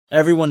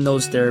Everyone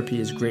knows therapy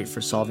is great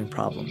for solving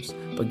problems,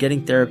 but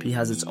getting therapy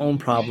has its own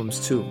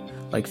problems too,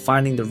 like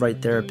finding the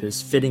right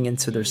therapist, fitting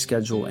into their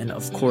schedule, and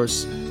of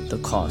course,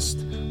 the cost.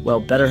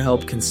 Well,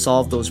 BetterHelp can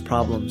solve those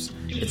problems.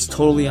 It's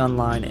totally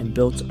online and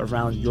built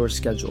around your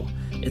schedule.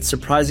 It's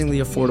surprisingly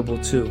affordable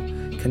too.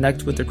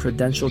 Connect with a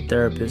credentialed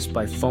therapist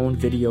by phone,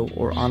 video,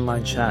 or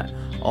online chat,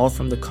 all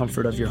from the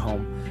comfort of your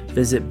home.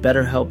 Visit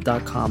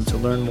BetterHelp.com to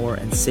learn more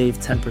and save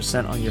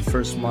 10% on your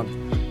first month.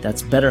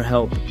 That's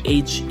BetterHelp,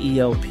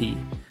 H-E-L-P.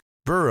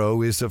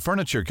 Burrow is a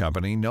furniture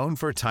company known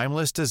for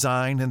timeless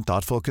design and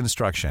thoughtful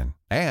construction,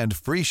 and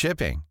free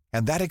shipping,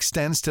 and that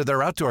extends to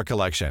their outdoor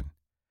collection.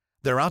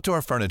 Their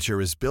outdoor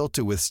furniture is built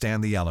to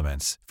withstand the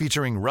elements,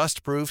 featuring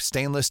rust-proof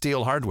stainless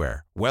steel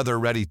hardware,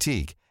 weather-ready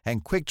teak,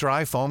 and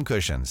quick-dry foam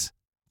cushions.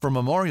 For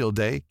Memorial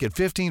Day, get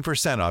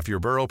 15% off your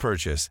Burrow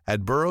purchase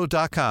at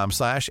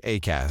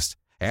burrow.com/ACAST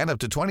and up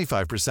to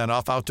 25%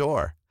 off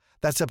outdoor.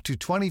 That's up to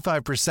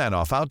 25%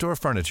 off outdoor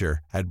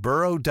furniture at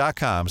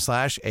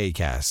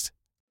burrow.com/ACAST.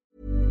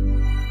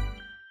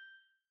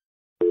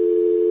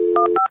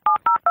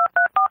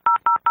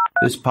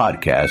 This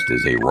podcast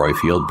is a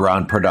Royfield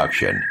Brown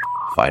production.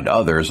 Find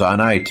others on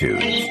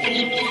iTunes.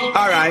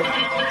 All right.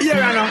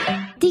 Here I know.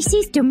 This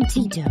is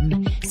Dumpty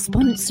Dum,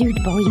 sponsored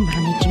by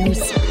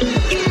managers.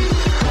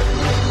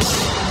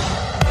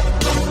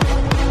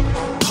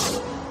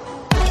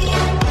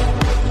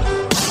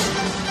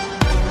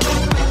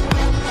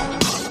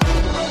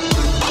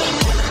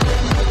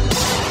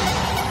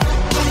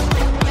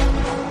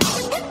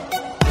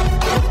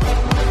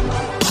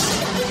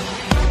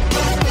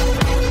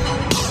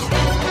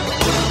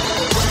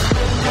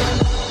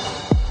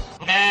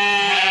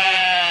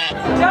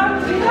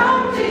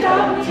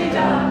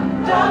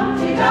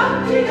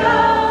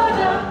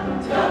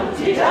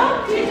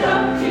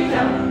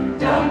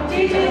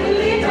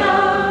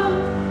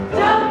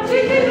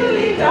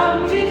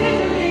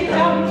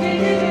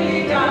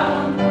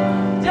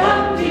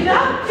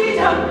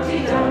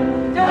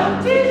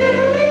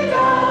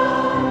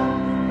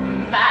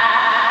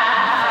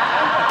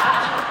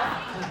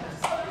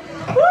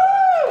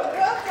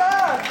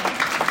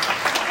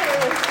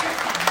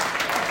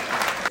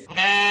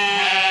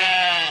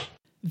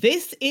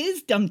 This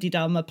is Dumpty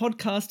Dum, a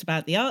podcast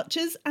about the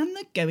archers and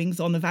the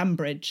goings-on of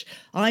Ambridge.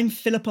 I'm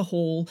Philippa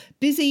Hall,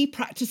 busy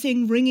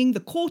practising ringing the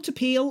quarter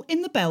peal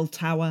in the bell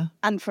tower.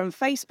 And from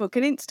Facebook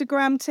and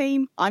Instagram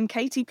team, I'm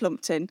Katie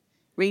Plumpton,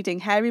 reading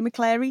Harry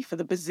McClary for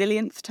the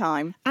bazillionth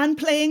time. And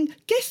playing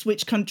Guess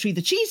Which Country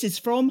the Cheese is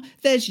From,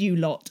 there's you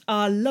lot,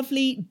 our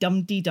lovely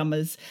Dumpty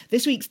Dummers.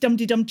 This week's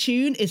Dumpty Dum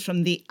tune is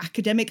from the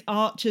Academic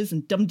Archers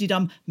and Dumpty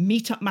Dum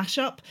Meetup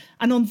Mashup.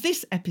 And on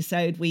this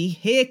episode, we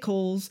hear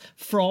calls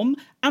from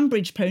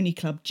Ambridge Pony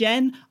Club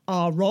Jen,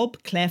 R.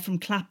 Rob, Claire from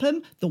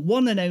Clapham, the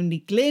one and only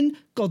Glyn,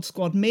 God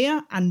Squad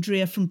Mia,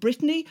 Andrea from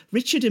Brittany,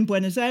 Richard in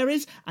Buenos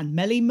Aires, and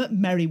Melly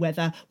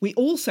McMerryweather. We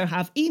also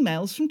have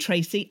emails from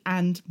Tracy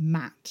and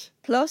Matt.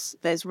 Plus,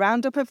 there's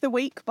Roundup of the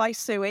Week by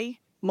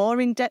Suey,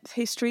 more in-depth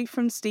history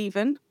from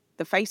Stephen,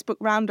 the Facebook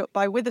Roundup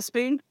by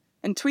Witherspoon,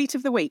 and Tweet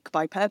of the Week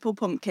by Purple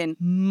Pumpkin.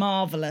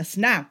 Marvellous.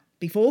 Now,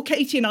 before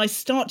Katie and I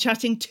start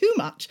chatting too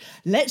much,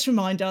 let's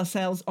remind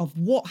ourselves of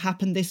what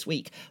happened this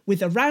week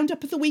with a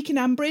Roundup of the Week in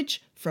Ambridge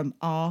from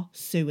R.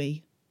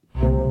 Suey.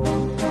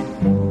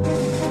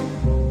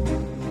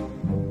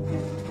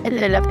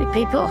 Hello, lovely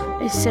people.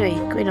 It's Suey,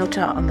 Green or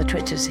Tart on the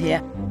Twitters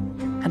here.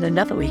 And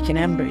another week in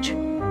Ambridge.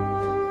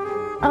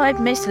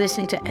 I've missed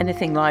listening to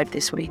anything live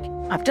this week.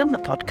 I've done the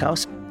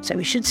podcast, so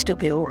we should still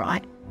be all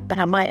right. But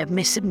I might have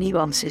missed some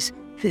nuances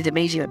through the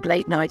medium of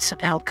late nights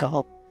and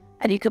alcohol.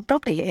 And you could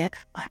probably hear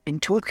I've been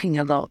talking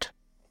a lot.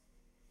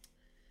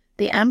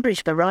 The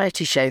Ambridge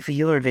variety show for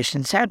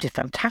Eurovision sounded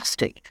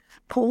fantastic.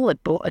 Paul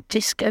had bought a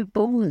disco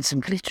ball and some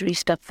glittery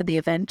stuff for the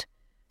event.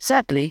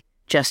 Sadly,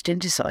 Justin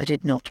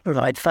decided not to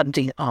provide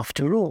funding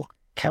after all.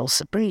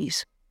 Kelsa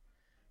Breeze.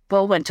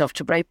 Paul went off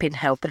to rope in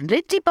help and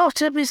Lindy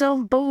Bottom is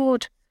on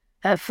board.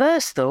 Her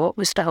first thought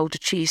was to hold a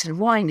cheese and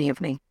wine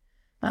evening.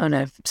 Oh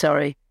no,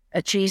 sorry,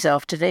 a cheese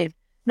afternoon,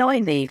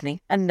 wine evening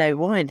and no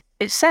wine.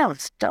 It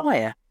sounds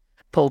dire.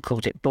 Paul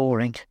called it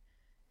boring.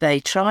 They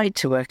tried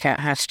to work out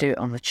how to do it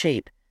on the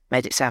cheap,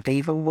 made it sound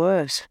even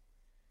worse.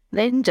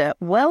 Linda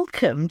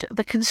welcomed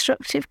the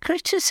constructive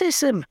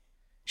criticism.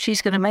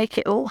 She's going to make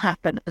it all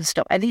happen and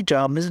stop any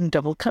dramas and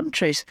double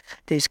countries.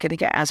 Who's going to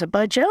get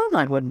Azerbaijan,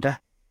 I wonder?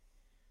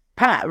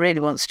 Pat really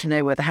wants to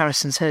know whether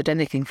Harrison's heard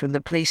anything from the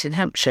police in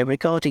Hampshire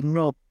regarding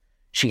Rob.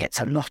 She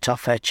gets a lot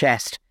off her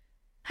chest.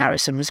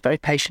 Harrison was very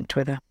patient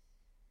with her.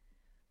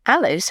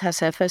 Alice has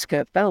her first go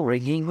at bell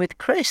ringing with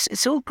Chris.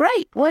 It's all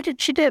great. Why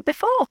didn't she do it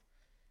before?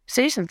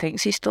 Susan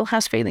thinks he still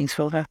has feelings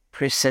for her.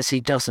 Chris says he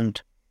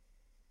doesn't.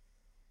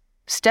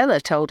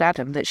 Stella told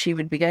Adam that she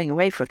would be going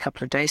away for a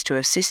couple of days to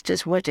her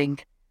sister's wedding.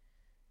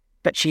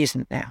 But she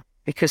isn't now,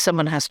 because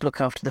someone has to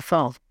look after the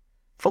farm.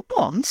 For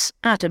once,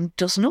 Adam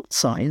does not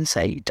sigh and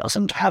say he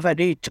doesn't have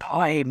any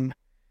time.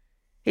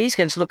 He's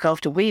going to look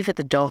after Weaver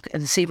the dog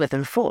and see whether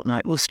a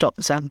fortnight will stop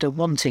Xander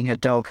wanting a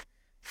dog.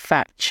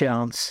 Fat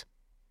chance.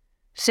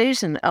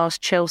 Susan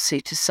asked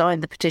Chelsea to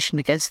sign the petition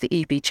against the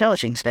EV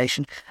charging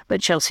station,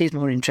 but Chelsea's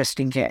more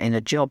interested in getting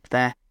a job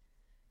there.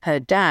 Her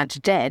dad,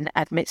 Den,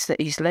 admits that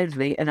he's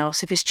lonely and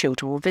asks if his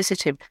children will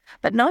visit him,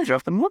 but neither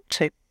of them want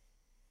to.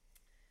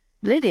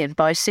 Lillian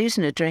buys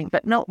Susan a drink,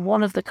 but not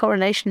one of the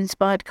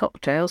coronation-inspired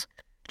cocktails.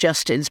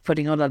 Justin's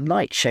putting on a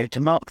light show to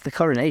mark the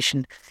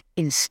coronation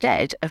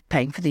instead of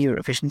paying for the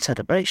Eurovision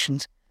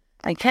celebrations.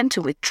 And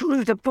Kenton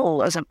withdrew the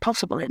ball as a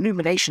possible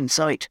Illumination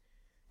site.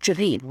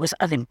 Jolene was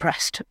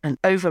unimpressed and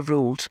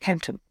overruled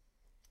Kenton.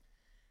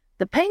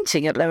 The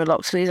painting at Lower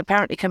Loxley is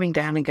apparently coming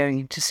down and going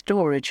into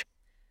storage.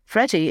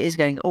 Freddie is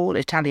going all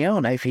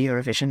Italiano for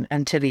Eurovision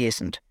until he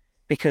isn't,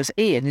 because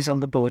Ian is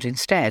on the board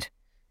instead.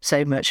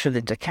 So much for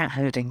Linda cat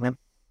herding them.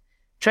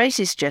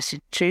 Tracy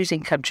suggested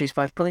choosing countries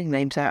by pulling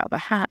names out of a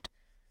hat.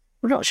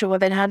 We're not sure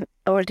whether they had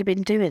already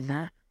been doing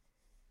that.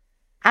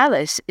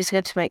 Alice is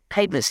going to make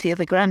payments to the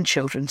other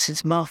grandchildren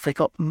since Martha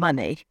got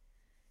money.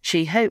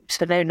 She hopes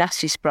for no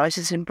nasty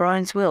surprises in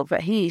Brian's will,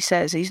 but he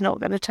says he's not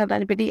going to tell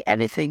anybody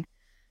anything.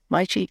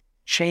 Might he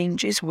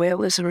change his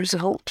will as a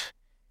result?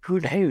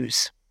 Who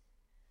knows?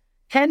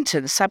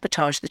 Kenton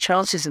sabotaged the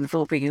chances of them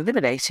all being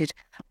eliminated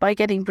by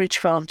getting Bridge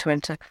Farm to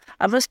enter.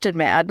 I must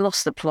admit I'd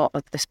lost the plot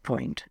at this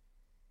point.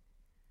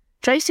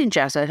 Tracy and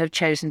Jazza have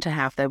chosen to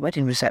have their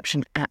wedding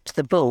reception at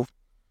the Bull.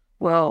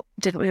 Well,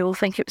 didn't we all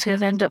think it was going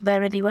to end up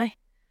there anyway?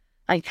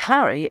 And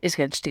Clary is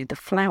going to do the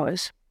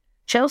flowers.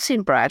 Chelsea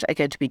and Brad are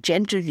going to be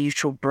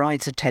gender-neutral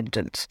bride's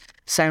attendants.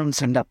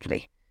 Sounds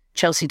lovely.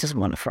 Chelsea doesn't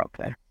want a frock,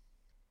 though.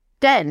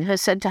 Den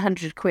has sent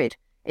 £100.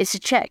 It's a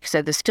cheque,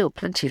 so there's still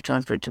plenty of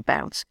time for it to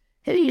bounce.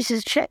 Who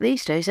uses a cheque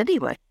these days,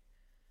 anyway?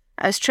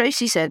 As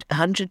Tracy said,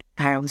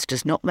 £100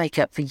 does not make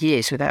up for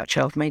years without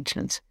child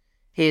maintenance.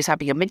 He is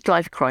having a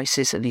midlife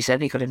crisis and he's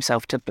only got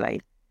himself to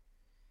blame.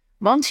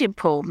 Monty and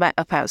Paul met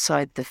up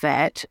outside the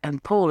vet,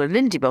 and Paul and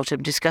Lindy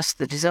Bottom discussed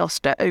the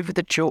disaster over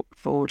the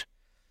chalkboard.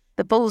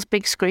 The Bull's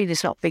big screen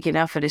is not big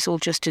enough and it's all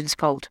Justin's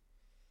fault.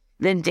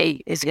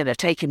 Lindy is going to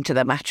take him to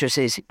the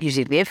mattresses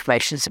using the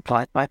information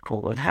supplied by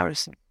Paul and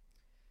Harrison.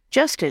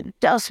 Justin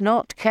does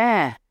not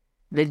care.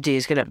 Lindy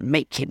is going to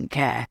make him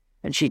care,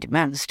 and she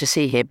demands to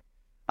see him.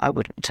 I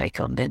wouldn't take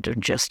on Linda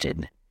and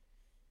Justin.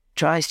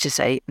 Tries to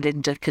say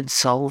Linda can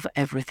solve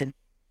everything.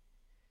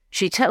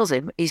 She tells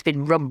him he's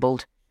been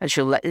rumbled, and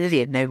she'll let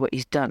Lillian know what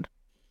he's done.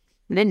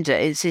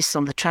 Linda insists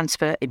on the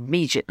transfer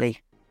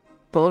immediately.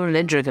 Paul and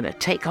Linda are going to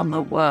take on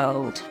the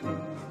world.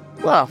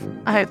 Well,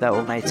 I hope that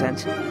all made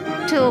sense.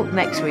 Till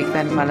next week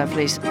then, my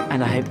lovelies,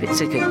 and I hope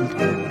it's a good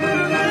one.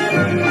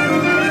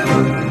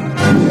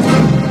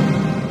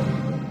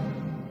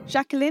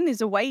 Jacqueline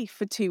is away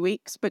for 2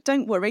 weeks, but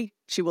don't worry,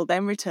 she will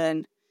then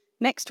return.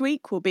 Next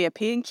week will be a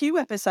P&Q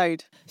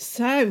episode.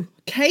 So,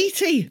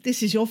 Katie,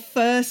 this is your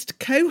first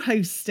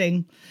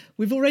co-hosting.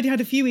 We've already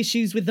had a few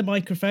issues with the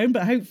microphone,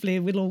 but hopefully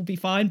it will all be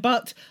fine.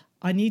 But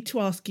I need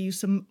to ask you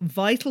some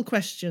vital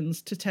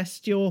questions to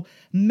test your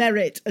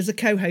merit as a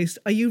co-host.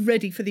 Are you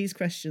ready for these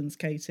questions,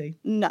 Katie?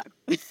 No.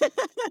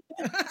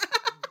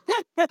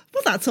 Well,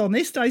 that's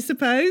honest, I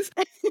suppose.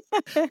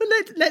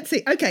 Let's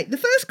see. Okay, the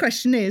first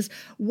question is,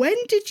 when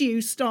did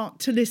you start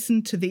to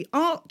listen to The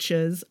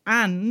Archers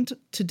and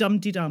to Dum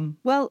Dee Dum?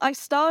 Well, I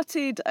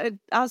started,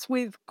 as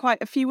with quite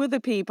a few other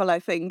people, I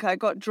think, I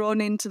got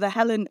drawn into the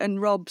Helen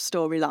and Rob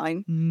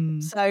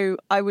storyline. So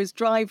I was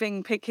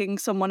driving, picking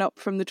someone up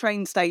from the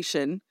train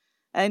station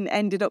and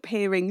ended up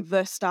hearing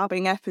the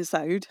stabbing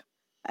episode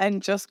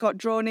and just got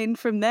drawn in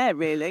from there,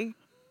 really.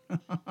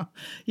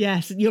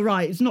 Yes, you're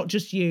right. It's not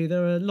just you.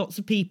 There are lots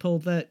of people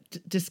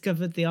that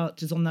discovered The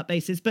Archers on that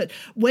basis. But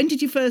when did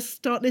you first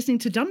start listening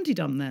to Dum Dee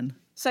Dum then?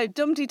 So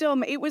Dum Dee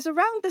Dum, it was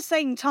around the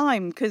same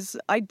time because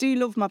I do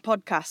love my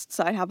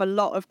podcasts. I have a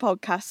lot of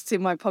podcasts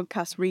in my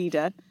podcast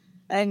reader.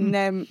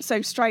 And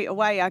so straight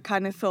away I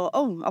kind of thought,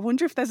 I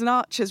wonder if there's an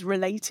Archers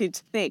related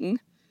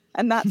thing.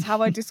 And that's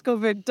how I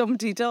discovered Dum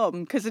Dee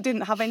Dum, because I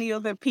didn't have any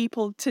other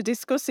people to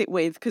discuss it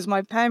with because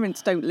my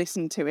parents don't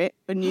listen to it,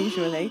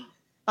 unusually.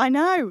 I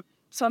know.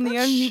 So I'm the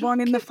only one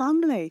in the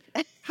family.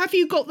 Have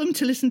you got them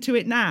to listen to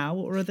it now,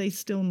 or are they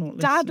still not listening?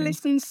 Dad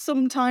listens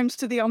sometimes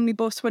to the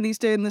omnibus when he's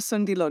doing the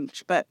Sunday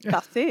lunch, but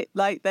that's it.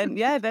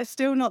 They're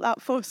still not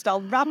that fussed.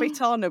 I'll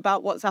rabbit on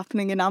about what's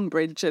happening in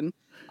Ambridge and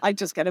I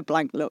just get a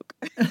blank look.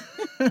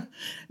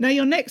 Now,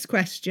 your next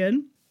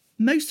question.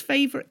 Most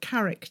favourite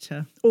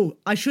character? Oh,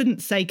 I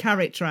shouldn't say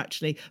character,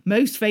 actually.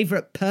 Most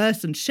favourite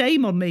person.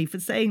 Shame on me for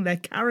saying their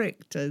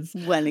characters.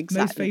 Well,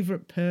 exactly. Most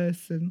favourite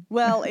person.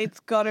 Well, it's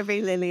got to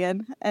be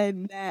Lillian.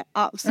 And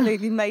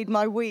absolutely made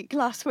my week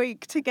last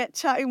week to get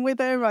chatting with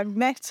her. I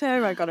met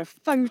her. I got a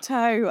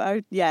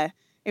photo.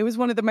 It was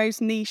one of the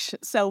most niche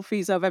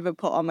selfies I've ever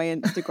put on my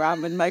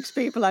Instagram. And most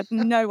people had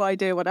no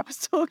idea what I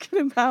was talking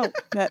about.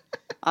 But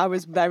I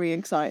was very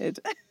excited.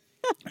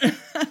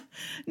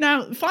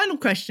 Now, final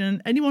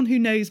question. Anyone who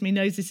knows me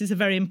knows this is a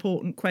very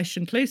important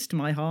question, close to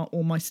my heart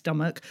or my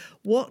stomach.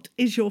 What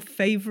is your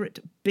favourite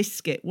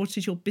biscuit? What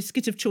is your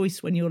biscuit of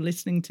choice when you're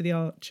listening to the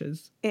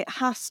Archers? It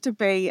has to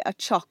be a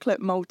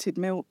chocolate malted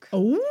milk.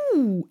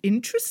 Oh,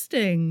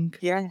 interesting.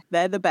 Yeah,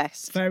 they're the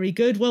best. Very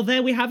good. Well,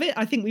 there we have it.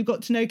 I think we've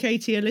got to know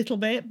Katie a little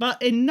bit,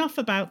 but enough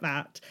about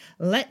that.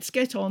 Let's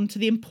get on to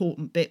the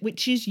important bit,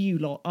 which is you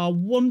lot, our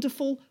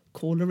wonderful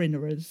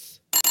caller-innerers.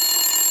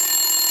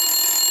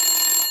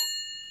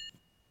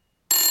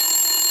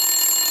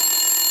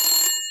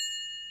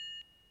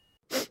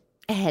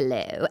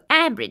 Hello,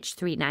 Ambridge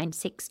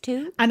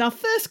 3962. And our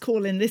first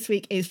call in this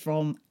week is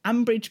from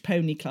Ambridge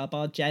Pony Club,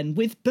 our Jen,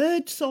 with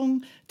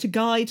birdsong to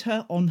guide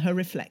her on her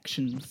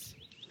reflections.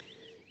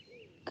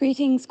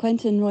 Greetings,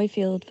 Quentin,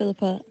 Royfield,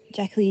 Philippa,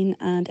 Jacqueline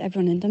and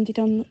everyone in Dum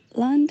Dum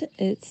land.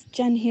 It's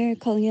Jen here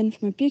calling in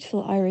from a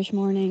beautiful Irish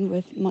morning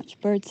with much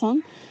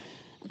birdsong.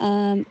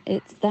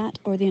 It's that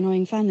or the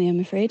annoying family, I'm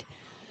afraid.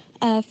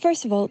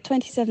 First of all,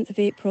 27th of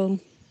April,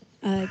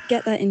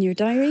 get that in your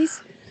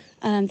diaries.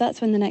 That's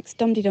when the next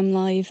Dum Dum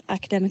Live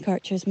Academic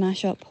Archers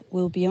mashup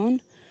will be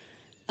on.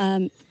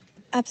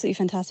 Absolutely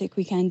fantastic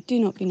weekend. Do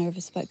not be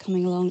nervous about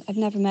coming along. I've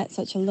never met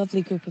such a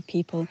lovely group of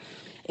people.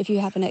 If you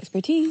have an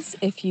expertise,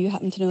 if you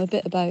happen to know a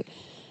bit about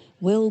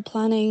will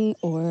planning,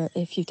 or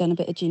if you've done a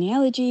bit of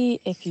genealogy,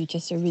 if you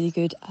just are really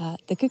good at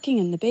the cooking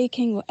and the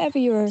baking, whatever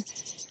your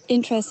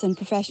interests and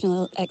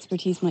professional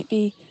expertise might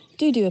be,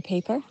 do a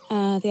paper.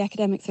 The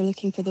academics are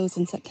looking for those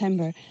in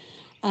September.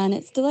 And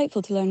it's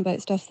delightful to learn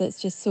about stuff that's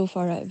just so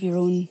far out of your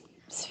own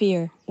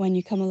sphere when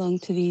you come along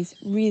to these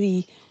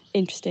really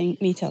interesting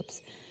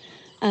meetups.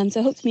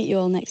 So I hope to meet you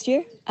all next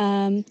year.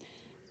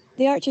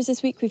 The Archers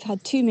this week, we've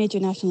had two major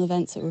national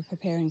events that we're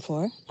preparing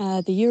for,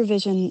 the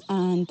Eurovision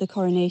and the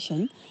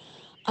Coronation.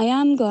 I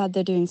am glad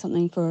they're doing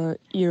something for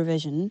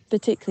Eurovision,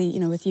 particularly,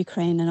 with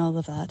Ukraine and all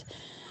of that.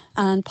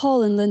 And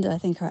Paul and Linda, I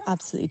think, are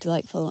absolutely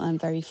delightful and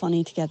very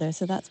funny together,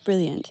 so that's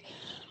brilliant.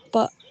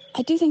 But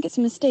I do think it's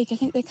a mistake. I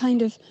think they're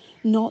kind of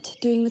not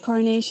doing the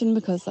Coronation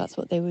because that's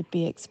what they would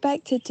be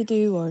expected to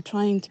do, or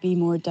trying to be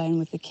more down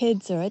with the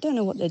kids, or I don't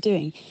know what they're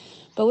doing.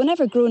 But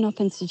whenever grown-up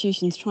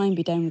institutions try and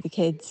be down with the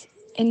kids,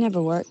 it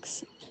never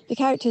works. The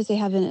characters they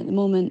have in it at the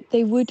moment,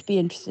 they would be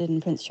interested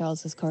in Prince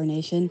Charles's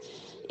coronation.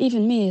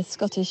 Even me, a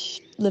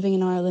Scottish living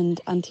in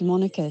Ireland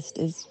anti-monarchist,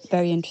 is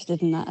very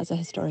interested in that as a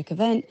historic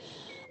event.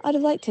 I'd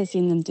have liked to have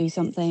seen them do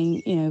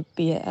something,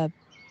 be it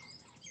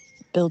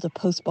build a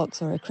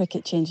postbox or a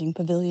cricket changing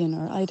pavilion,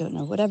 or I don't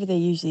know, whatever they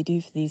usually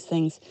do for these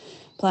things,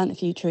 plant a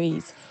few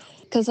trees.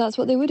 Because that's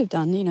what they would have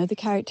done, the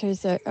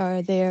characters that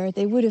are there,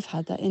 they would have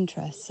had that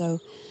interest. So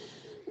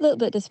a little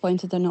bit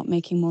disappointed they're not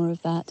making more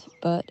of that,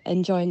 but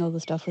enjoying all the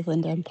stuff with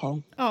Linda and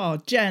Paul. Oh,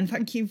 Jen,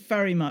 thank you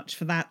very much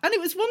for that. And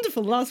it was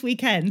wonderful last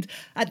weekend.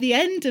 At the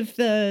end of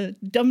the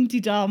Dum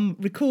Dum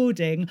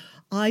recording,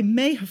 I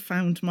may have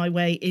found my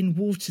way in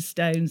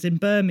Waterstones in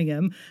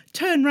Birmingham,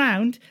 turned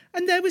round,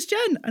 and there was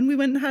Jen, and we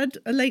went and had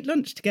a late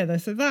lunch together.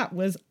 So that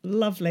was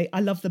lovely.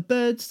 I love the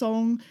bird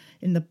song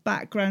in the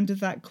background of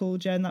that call,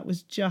 Jen. That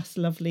was just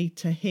lovely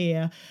to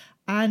hear.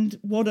 And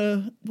what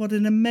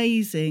an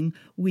amazing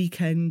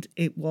weekend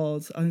it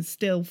was. I'm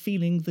still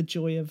feeling the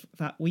joy of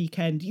that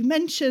weekend. You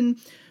mentioned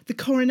the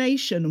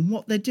coronation and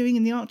what they're doing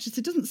in the Archers.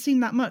 It doesn't seem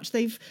that much.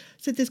 They've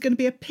said there's going to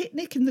be a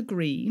picnic in the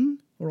green,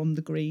 or on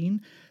the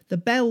green, the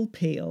bell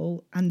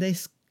peal, and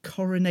this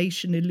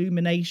coronation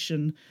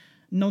illumination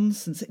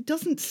nonsense. It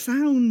doesn't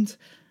sound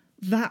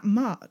that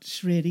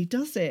much, really,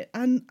 does it?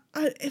 And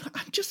I'm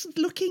just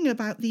looking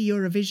about the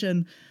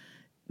Eurovision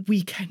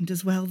weekend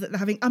as well that they're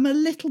having. I'm a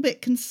little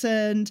bit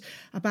concerned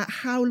about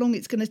how long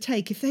it's going to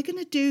take. If they're going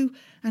to do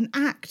an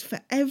act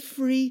for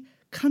every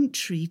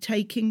country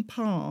taking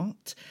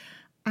part,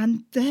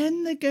 and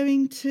then they're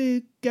going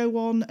to go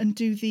on and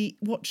do the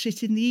watch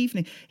it in the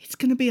evening, it's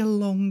going to be a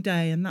long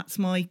day, and that's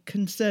my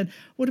concern.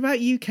 What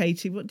about you,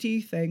 Katie? What do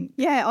you think?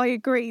 Yeah, I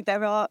agree.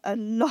 There are a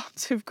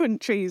lot of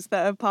countries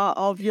that are part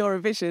of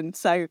Eurovision,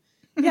 so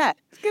yeah,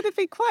 it's going to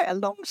be quite a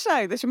long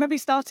show. They should maybe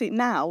start it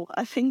now,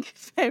 I think,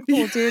 if they're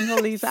all doing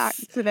all these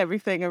acts and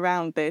everything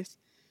around this.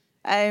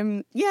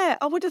 Yeah,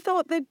 I would have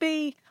thought there'd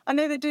be, I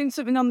know they're doing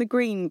something on the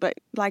green, but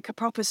like a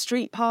proper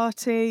street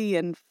party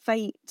and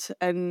fete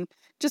and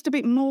just a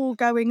bit more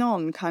going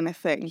on kind of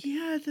thing.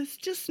 Yeah, there's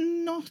just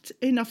not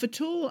enough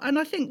at all. And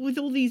I think with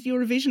all these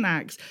Eurovision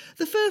acts,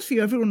 the first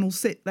few, everyone will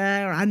sit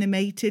there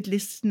animated,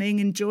 listening,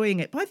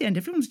 enjoying it. By the end,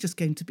 everyone's just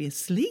going to be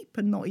asleep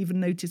and not even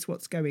notice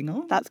what's going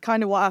on. That's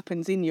kind of what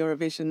happens in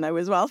Eurovision, though,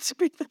 as well, to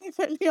be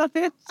perfectly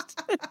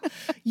honest.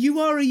 You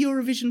are a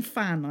Eurovision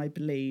fan, I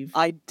believe.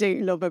 I do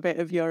love a bit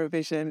of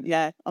Eurovision,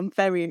 yeah. I'm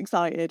very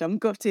excited. I'm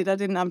gutted I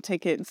didn't have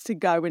tickets to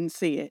go and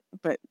see it,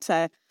 but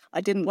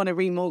I didn't want to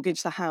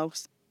remortgage the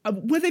house.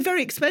 Were they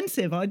very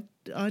expensive? I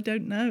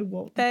don't know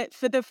what.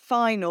 For the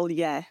final,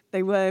 yeah,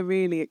 they were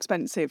really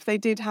expensive. They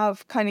did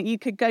have you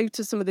could go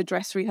to some of the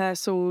dress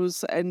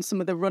rehearsals and some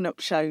of the run-up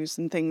shows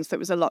and things that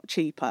was a lot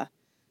cheaper.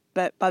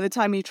 But by the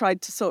time you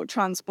tried to sort of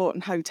transport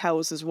and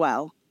hotels as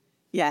well,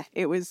 yeah,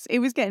 it was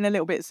getting a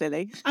little bit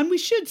silly. And we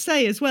should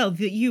say as well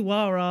that you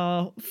are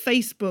our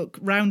Facebook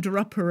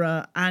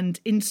rounder-upperer and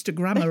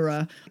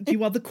Instagrammerer.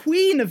 You are the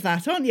queen of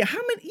that, aren't you?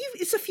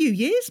 It's a few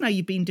years now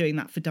you've been doing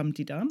that for Dum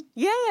Dee Dum.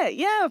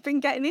 Yeah, I've been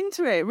getting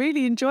into it,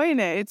 really enjoying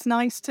it. It's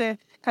nice to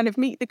kind of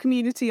meet the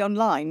community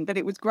online, but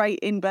it was great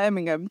in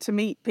Birmingham to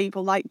meet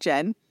people like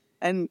Jen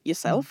and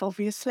yourself,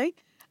 obviously.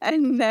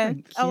 And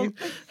Thank you.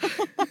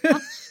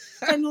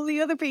 and all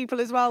the other people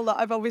as well that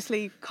I've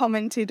obviously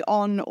commented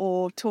on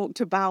or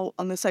talked about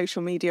on the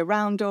social media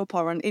roundup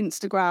or on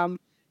Instagram.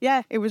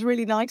 Yeah, it was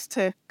really nice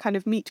to kind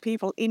of meet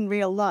people in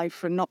real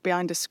life and not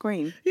behind a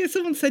screen. Yeah,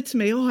 someone said to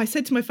me, I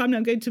said to my family,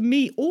 I'm going to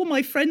meet all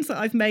my friends that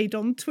I've made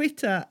on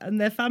Twitter.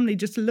 And their family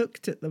just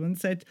looked at them and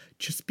said,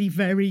 just be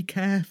very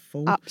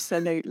careful.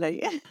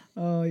 Absolutely.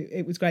 Oh,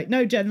 it was great.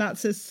 No, Jen,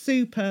 that's a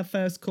super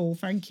first call.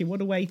 Thank you.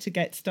 What a way to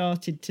get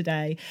started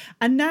today.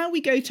 And now we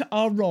go to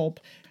our Rob,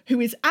 who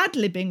is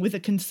ad-libbing with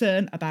a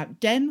concern about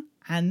Den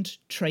and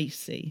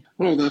Tracy.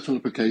 Hello there,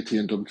 Philippa, Katie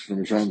and Dum Dee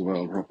Dums around the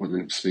world. Rob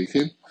Williams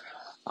speaking.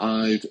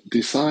 I've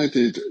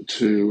decided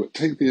to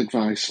take the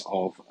advice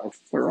of a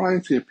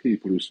variety of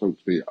people who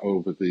spoke to me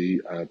over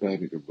the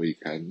Birmingham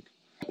weekend,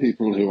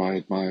 people who I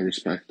admire,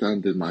 respect,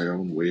 and in my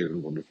own weird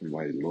and wonderful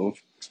way love.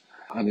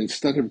 And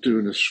instead of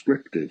doing a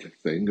scripted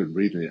thing and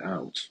reading it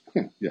out,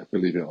 yeah,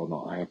 believe it or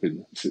not, I have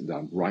been sitting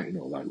down writing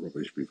all that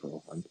rubbish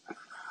before, and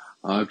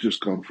I've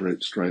just gone for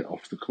it straight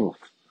off the cuff.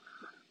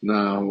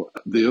 Now,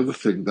 the other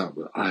thing that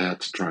I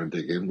had to try and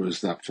dig in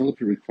was that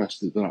Philippa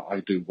requested that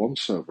I do one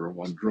sober and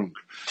one drunk.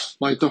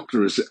 My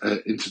doctor has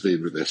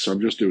intervened with this, so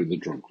I'm just doing the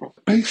drunk one.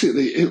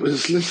 Basically, it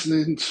was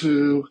listening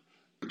to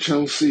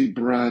Chelsea,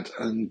 Brad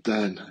and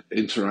Den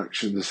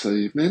interaction this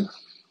evening.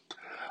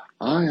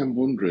 I am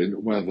wondering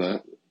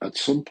whether at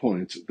some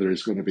point there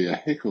is going to be a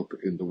hiccup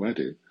in the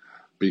wedding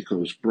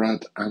because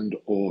Brad and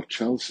or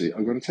Chelsea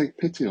are going to take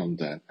pity on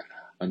Den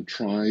and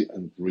try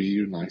and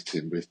reunite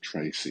him with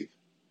Tracy.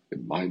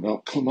 It might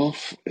not come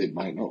off, it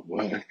might not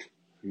work,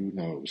 who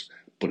knows,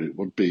 but it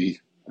would be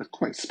a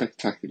quite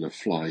spectacular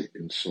fly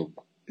in some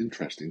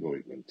interesting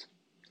ointment.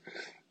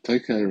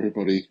 Take care,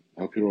 everybody.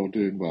 Hope you're all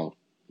doing well.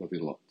 Love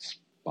you lots.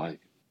 Bye.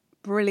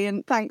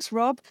 Brilliant. Thanks,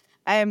 Rob.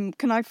 Can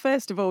I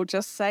first of all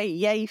just say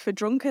yay for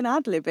drunken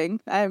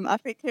ad-libbing? I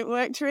think it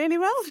worked really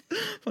well.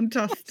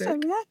 Fantastic. So,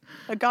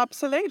 yeah,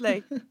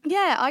 absolutely.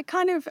 Yeah, I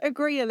kind of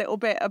agree a little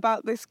bit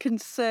about this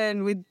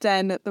concern with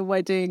Den at the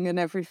wedding and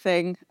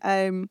everything.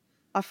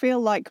 I feel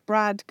like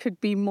Brad could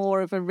be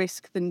more of a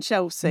risk than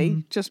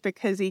Chelsea just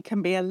because he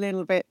can be a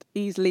little bit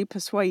easily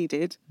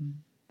persuaded.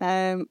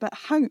 But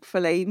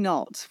hopefully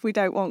not. We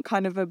don't want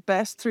kind of a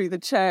burst through the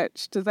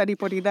church. Does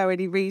anybody know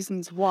any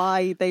reasons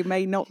why they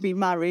may not be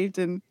married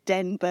and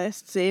Den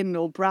bursts in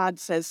or Brad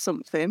says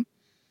something?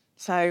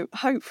 So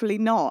hopefully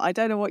not. I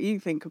don't know what you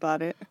think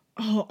about it.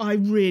 Oh, I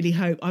really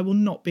hope. I will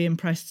not be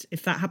impressed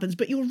if that happens.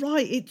 But you're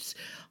right.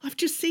 I've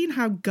just seen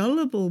how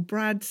gullible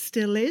Brad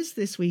still is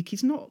this week.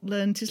 He's not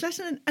learned his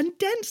lesson. And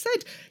Den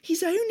said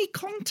he's only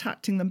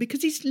contacting them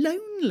because he's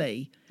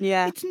lonely.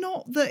 Yeah. It's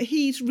not that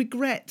he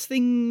regrets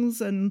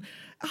things. And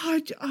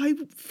I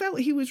felt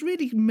he was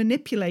really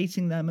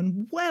manipulating them.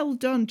 And well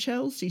done,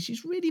 Chelsea.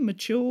 She's really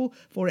mature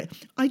for it.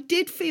 I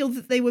did feel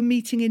that they were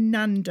meeting in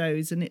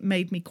Nando's and it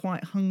made me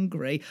quite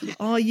hungry.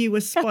 Are you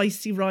a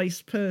spicy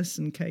rice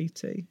person,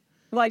 Katie?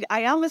 Like, I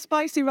am a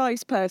spicy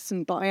rice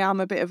person, but I am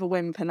a bit of a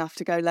wimp and have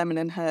to go lemon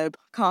and herb.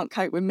 Can't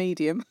cope with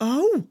medium.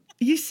 Oh,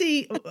 you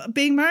see,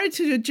 being married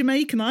to a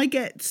Jamaican, I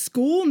get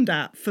scorned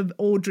at for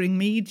ordering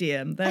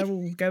medium. They're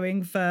all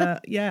going for,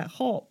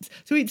 hot.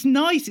 So it's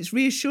nice. It's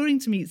reassuring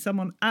to meet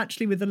someone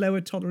actually with a lower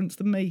tolerance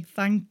than me.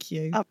 Thank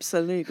you.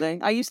 Absolutely.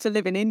 I used to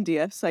live in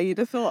India, so you'd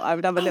have thought I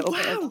would have a little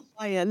bit of a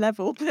higher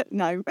level, but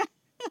no.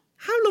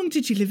 How long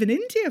did you live in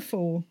India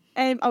for?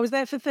 I was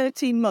there for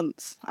 13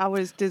 months. I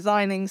was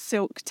designing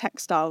silk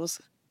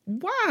textiles.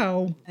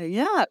 Wow.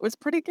 Yeah, it was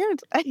pretty good.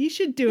 You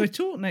should do a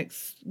talk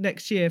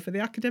next year for the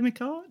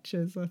academic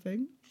archers, I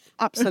think.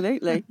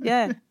 Absolutely,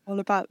 yeah. All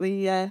about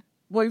the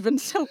woven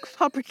silk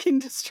fabric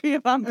industry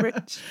of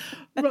Ambridge.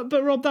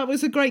 But Rob, that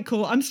was a great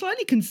call. I'm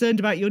slightly concerned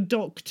about your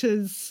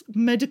doctor's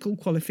medical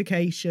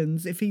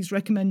qualifications, if he's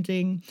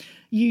recommending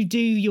you do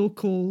your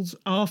calls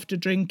after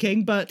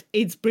drinking, but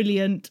it's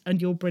brilliant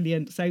and you're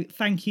brilliant. So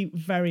thank you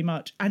very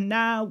much. And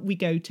now we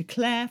go to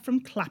Claire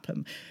from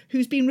Clapham,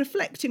 who's been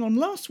reflecting on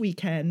last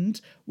weekend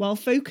while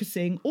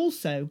focusing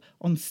also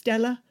on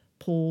Stella,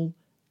 Paul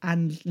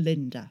and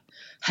Linda.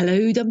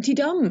 Hello, Dumpty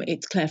Dum.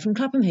 It's Claire from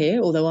Clapham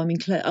here, although I'm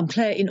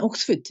Claire in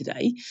Oxford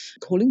today,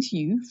 calling to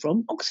you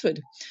from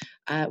Oxford,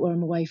 where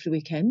I'm away for the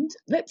weekend.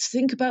 Let's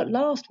think about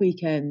last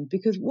weekend,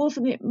 because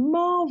wasn't it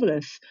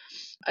marvellous?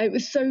 It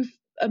was so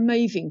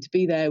amazing to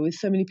be there with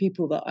so many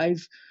people that I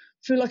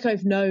feel like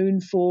I've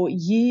known for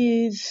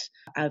years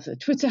as a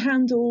Twitter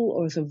handle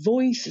or as a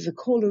voice, as a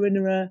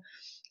caller-innerer,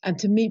 and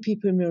to meet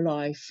people in real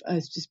life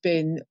has just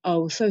been,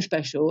 so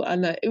special.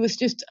 And it was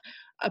just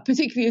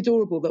particularly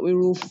adorable that we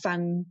were all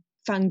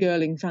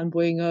fangirling,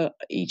 fanboying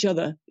each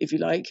other, if you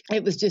like.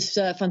 It was just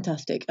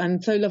fantastic,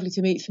 and so lovely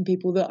to meet some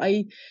people that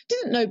I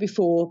didn't know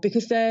before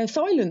because they're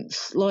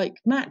silence, like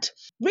Matt.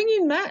 Ring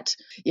in, Matt.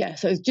 Yeah,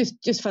 so it's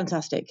just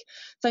fantastic.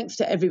 Thanks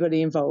to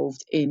everybody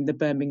involved in the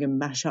Birmingham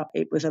mashup.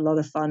 It was a lot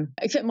of fun,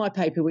 except my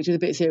paper, which was a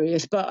bit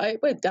serious, but it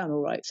went down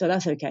all right, so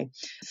that's okay.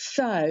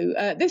 So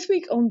this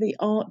week on The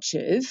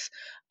Archers,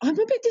 I'm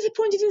a bit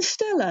disappointed in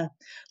Stella.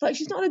 Like,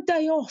 she's not had a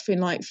day off in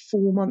like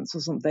 4 months or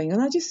something.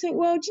 And I just think,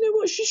 well, do you know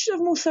what? She should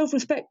have more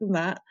self-respect than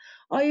that.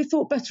 I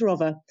thought better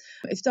of her.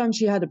 It's time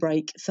she had a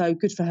break, so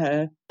good for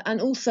her. And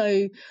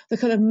also the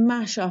kind of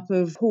mash-up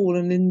of Paul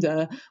and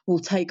Linda will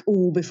take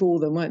all before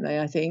them, won't they,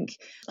 I think?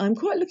 I'm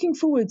quite looking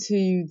forward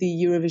to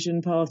the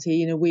Eurovision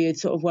party in a weird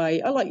sort of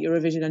way. I like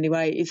Eurovision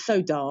anyway. It's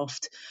so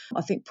daft.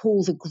 I think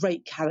Paul's a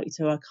great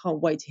character. I can't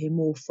wait to hear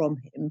more from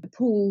him.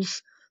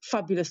 Paul's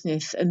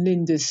fabulousness and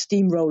Linda's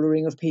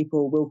steamrollering of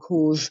people will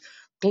cause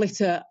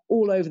glitter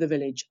all over the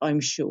village, I'm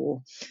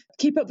sure.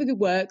 Keep up the good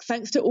work.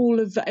 Thanks to all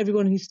of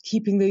everyone who's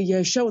keeping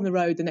the show on the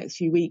road the next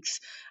few weeks,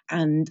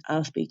 and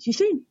I'll speak to you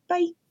soon.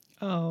 Bye.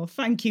 Oh,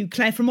 thank you,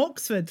 Claire from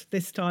Oxford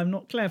this time,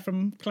 not Claire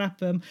from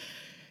Clapham.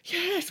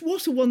 Yes,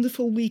 what a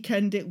wonderful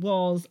weekend it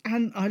was,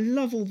 and I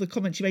love all the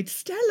comments you made.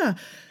 Stella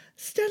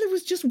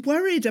was just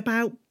worried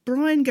about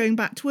Brian going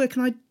back to work,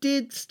 and I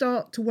did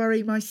start to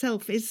worry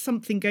myself. Is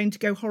something going to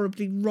go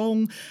horribly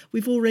wrong?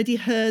 We've already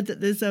heard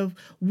that there's a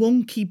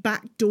wonky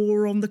back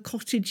door on the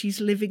cottage he's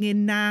living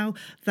in now.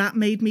 That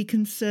made me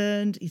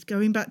concerned. He's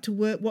going back to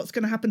work. What's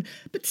going to happen?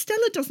 But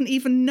Stella doesn't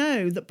even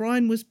know that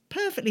Brian was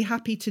perfectly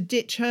happy to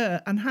ditch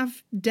her and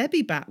have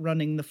Debbie back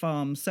running the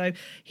farm. So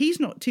he's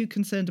not too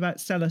concerned about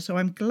Stella. So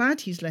I'm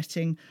glad he's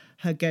letting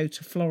her go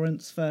to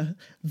Florence for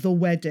the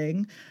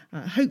wedding.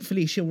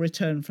 Hopefully she'll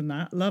return from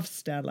that. Love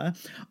Stella.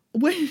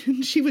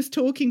 When she was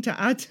talking to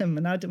Adam,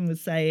 and Adam was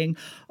saying,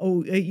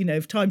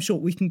 if time's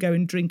short, we can go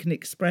and drink an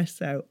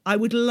espresso. I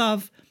would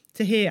love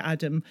to hear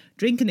Adam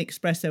drink an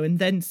espresso and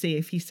then see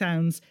if he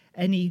sounds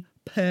any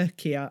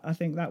perkier. I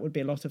think that would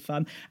be a lot of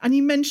fun. And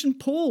you mentioned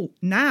Paul.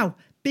 Now,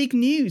 big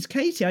news.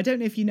 Katie, I don't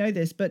know if you know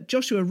this, but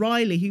Joshua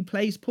Riley, who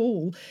plays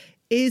Paul,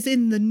 is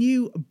in the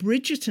new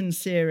Bridgerton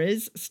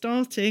series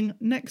starting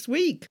next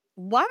week.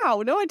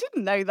 Wow, no, I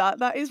didn't know that.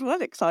 That is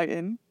well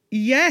exciting.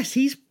 Yes,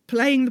 he's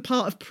playing the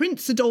part of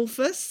Prince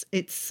Adolphus.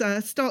 It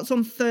starts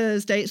on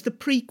Thursday. It's the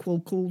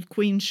prequel called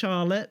Queen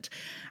Charlotte.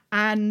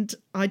 And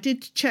I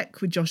did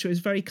check with Joshua. He's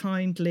very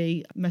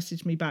kindly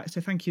messaged me back. So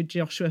thank you,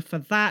 Joshua, for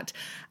that.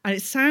 And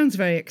it sounds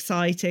very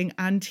exciting.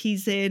 And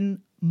he's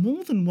in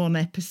more than one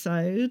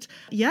episode.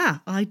 Yeah,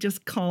 I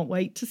just can't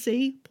wait to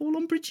see Paul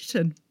on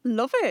Bridgerton.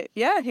 Love it.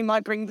 Yeah, he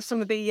might bring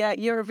some of the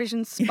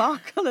Eurovision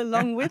sparkle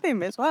along with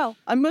him as well.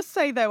 I must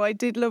say, though, I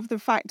did love the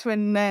fact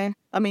when,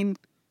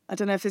 I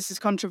don't know if this is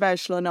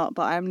controversial or not,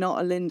 but I am not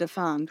a Linda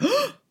fan.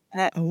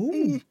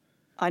 Oh.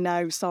 I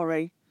know,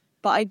 sorry.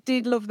 But I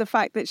did love the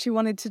fact that she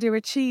wanted to do a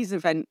cheese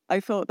event.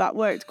 I thought that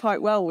worked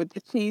quite well with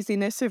the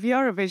cheesiness of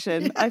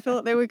Eurovision. I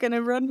thought they were going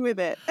to run with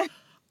it.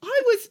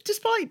 I was,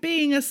 despite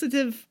being a sort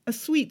of a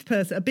sweet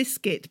person, a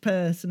biscuit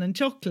person and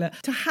chocolate,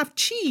 to have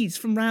cheese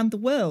from around the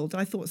world,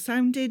 I thought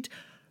sounded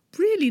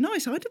really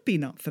nice. I'd have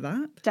been up for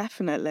that.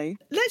 Definitely.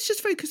 Let's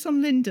just focus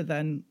on Linda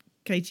then,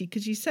 Katie,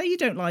 because you say you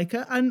don't like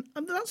her, and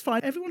that's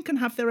fine. Everyone can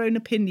have their own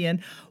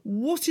opinion.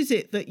 What is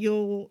it that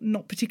you're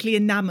not particularly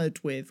enamoured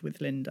with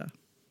Linda?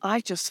 I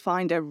just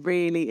find her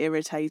really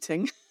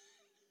irritating.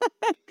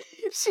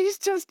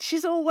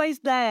 She's always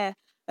there.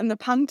 And the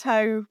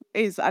panto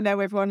is, I know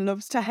everyone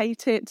loves to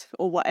hate it,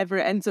 or whatever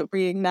it ends up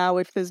being now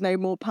if there's no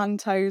more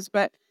pantos,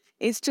 but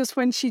it's just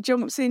when she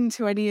jumps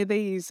into any of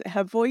these,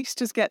 her voice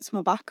just gets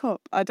my back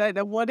up. I don't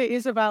know what it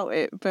is about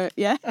it, but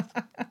yeah.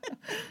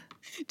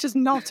 Just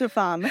not a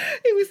fan.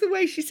 It was the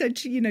way she said,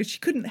 she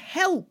couldn't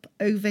help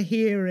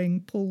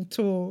overhearing Paul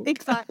talk.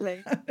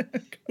 Exactly.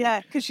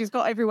 Yeah, because she's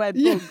got everywhere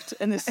booked.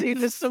 And as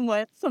soon as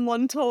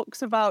someone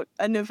talks about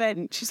an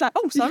event, she's like,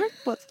 oh, sorry,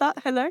 what's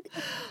that? Hello?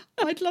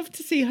 I'd love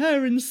to see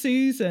her and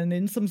Susan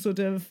in some sort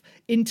of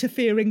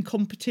interfering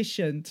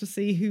competition to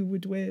see who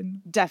would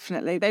win.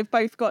 Definitely. They've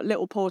both got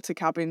little porter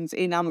cabins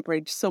in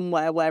Ambridge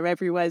somewhere where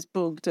everywhere's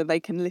bugged and they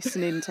can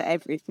listen in to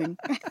everything.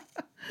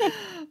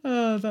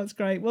 Oh, that's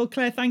great. Well,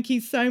 Claire, thank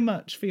you so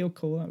much for your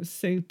call. That was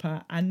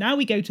super. And now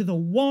we go to the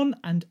one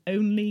and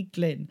only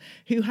Glyn,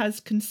 who has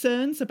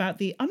concerns about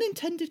the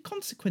unintended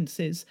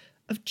consequences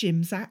of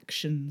Jim's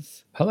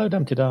actions. Hello,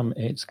 Dumpty Dum.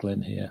 It's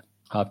Glyn here.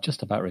 I've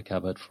just about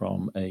recovered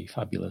from a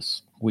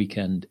fabulous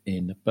weekend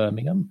in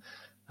Birmingham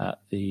at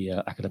the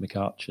Academic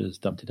Archers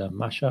Dumpty Dum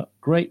mashup.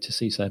 Great to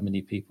see so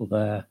many people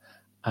there.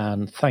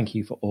 And thank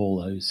you for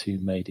all those who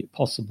made it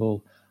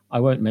possible. I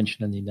won't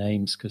mention any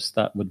names because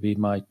that would be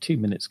my 2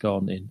 minutes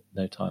gone in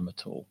no time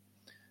at all.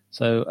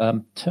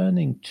 So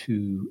turning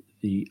to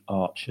the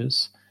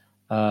Archers,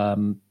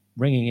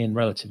 ringing in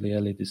relatively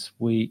early this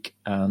week,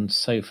 and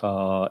so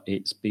far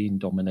it's been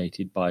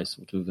dominated by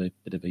sort of a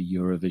bit of a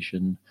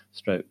Eurovision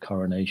 /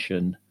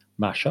 coronation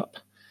mashup.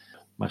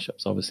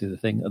 Mashup's obviously the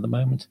thing at the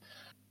moment.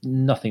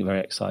 Nothing very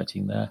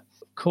exciting there.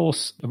 Of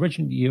course,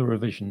 original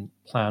Eurovision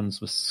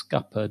plans were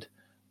scuppered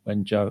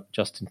when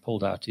Justin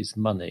pulled out his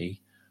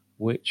money,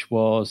 which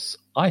was,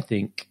 I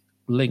think,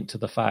 linked to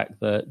the fact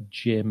that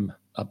Jim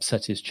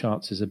upset his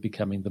chances of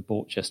becoming the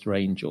Borchester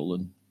Angel,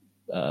 and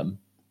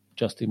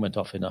Justin went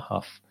off in a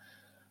huff.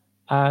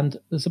 And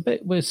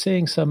we're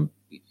seeing some,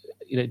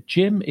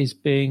 Jim is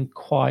being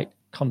quite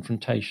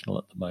confrontational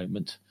at the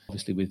moment,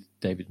 obviously with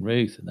David and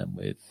Ruth and then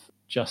with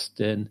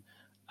Justin.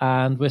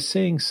 And we're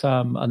seeing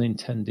some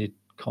unintended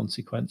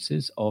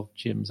consequences of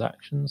Jim's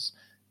actions.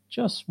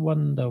 Just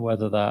wonder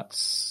whether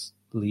that's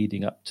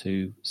leading up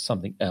to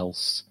something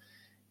else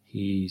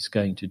he's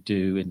going to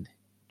do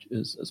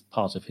as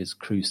part of his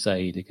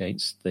crusade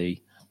against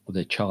the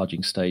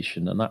charging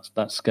station, and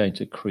that's going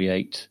to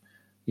create,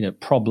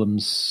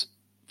 problems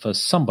for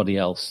somebody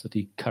else that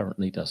he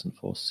currently doesn't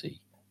foresee.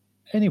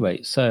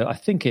 Anyway, so I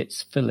think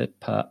it's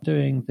Philip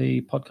doing the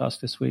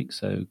podcast this week.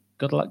 So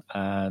good luck,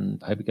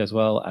 and I hope it goes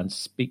well, and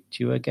speak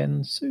to you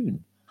again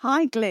soon.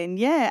 Hi, Glyn.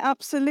 Yeah,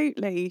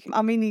 absolutely.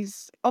 I mean,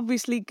 he's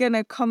obviously going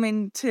to come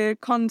into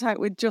contact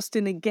with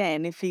Justin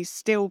again if he's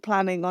still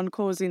planning on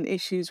causing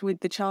issues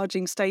with the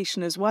charging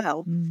station as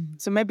well.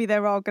 So maybe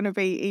there are going to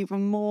be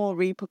even more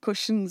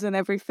repercussions and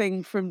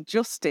everything from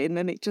Justin,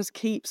 and it just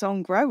keeps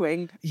on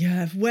growing.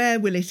 Yeah, where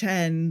will it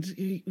end?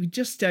 We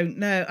just don't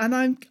know. And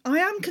I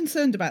am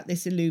concerned about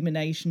this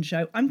Illumination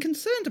show. I'm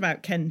concerned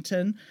about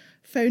Kenton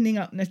phoning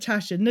up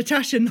Natasha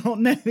not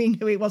knowing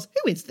who it was.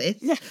 Who is this?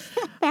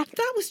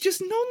 That was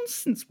just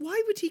nonsense.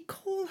 Why would he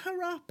call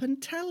her up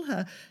and tell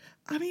her?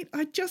 I mean,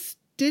 I just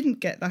didn't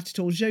get that at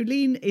all.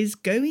 Jolene is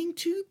going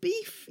to be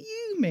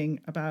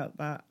fuming about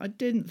that. I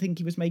didn't think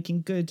he was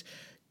making good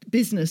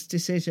business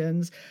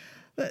decisions.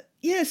 But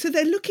yeah, so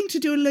they're looking to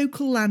do a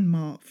local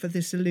landmark for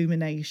this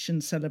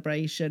Illumination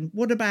celebration.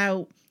 What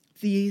about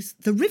the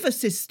river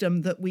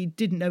system that we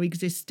didn't know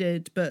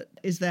existed but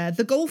is there?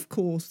 The golf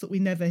course that we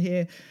never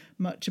hear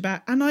much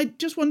about. And I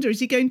just wonder,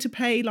 is he going to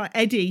pay like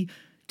Eddie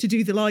to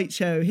do the light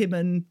show, him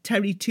and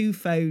Terry Two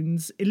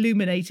Phones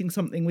illuminating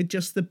something with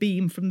just the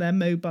beam from their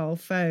mobile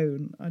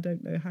phone? I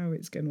don't know how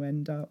it's going to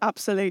end up.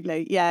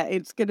 Absolutely. Yeah,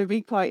 it's going to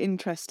be quite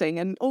interesting.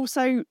 And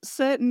also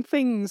certain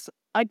things,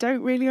 I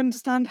don't really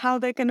understand how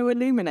they're going to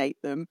illuminate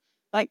them.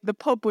 Like the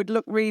pub would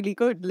look really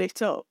good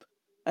lit up.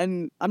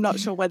 And I'm not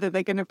sure whether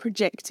they're going to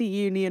project a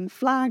Union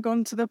flag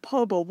onto the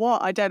pub or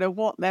what. I don't know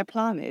what their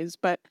plan is,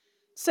 but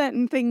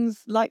certain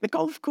things like the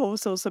golf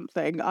course or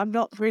something, I'm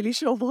not really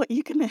sure what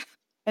you can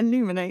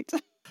illuminate.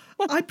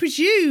 I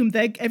presume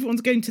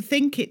everyone's going to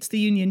think it's the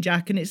Union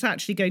Jack and it's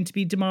actually going to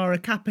be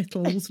Damara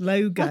Capital's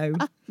logo.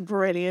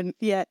 Brilliant.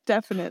 Yeah,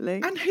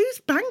 definitely. And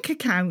whose bank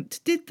account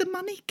did the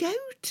money go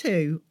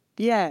to?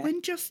 Yeah.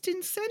 When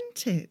Justin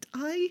sent it?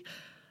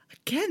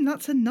 Again,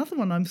 that's another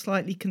one I'm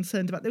slightly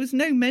concerned about. There was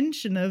no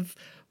mention of,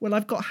 well,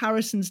 I've got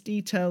Harrison's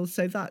details,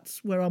 so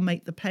that's where I'll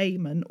make the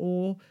payment,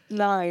 or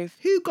live.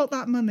 Who got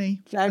that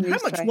money? And how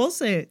much was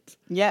it?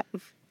 Yeah.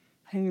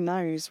 Who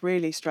knows?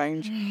 Really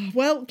strange.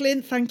 Well,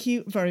 Glyn, thank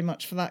you very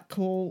much for that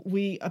call.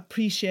 We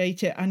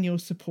appreciate it and your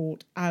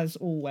support as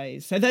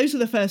always. So those are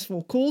the first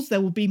 4 calls. There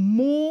will be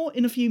more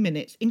in a few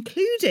minutes,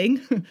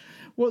 including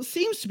what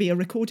seems to be a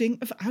recording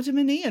of Adam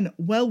and Ian.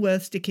 Well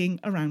worth sticking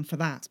around for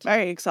that.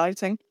 Very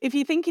exciting. If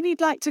you're thinking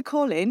you'd like to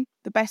call in,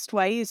 the best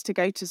way is to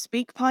go to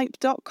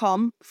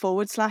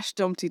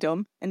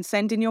speakpipe.com/dumptydum and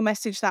send in your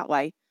message that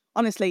way.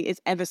 Honestly, it's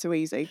ever so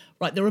easy.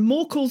 Right, there are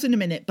more calls in a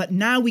minute, but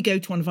now we go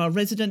to one of our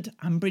resident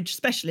Ambridge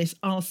specialists,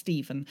 R.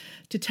 Stephen,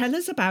 to tell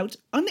us about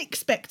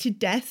unexpected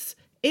deaths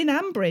in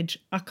Ambridge.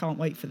 I can't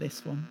wait for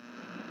this one.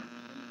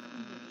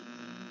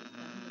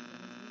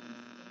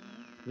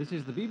 This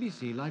is the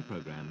BBC Live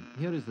programme.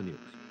 Here is the news.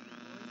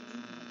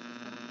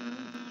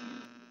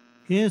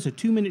 Here's a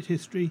 2-minute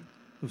history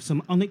of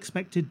some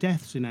unexpected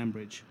deaths in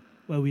Ambridge,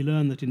 where we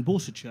learn that in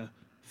Borsetshire,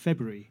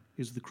 February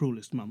is the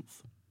cruelest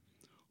month.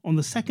 On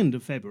the 2nd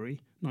of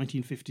February,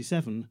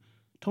 1957,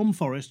 Tom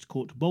Forrest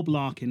caught Bob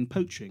Larkin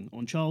poaching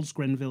on Charles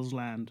Grenville's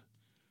land.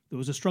 There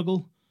was a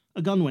struggle,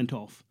 a gun went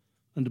off,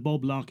 and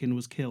Bob Larkin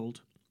was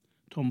killed.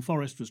 Tom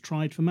Forrest was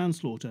tried for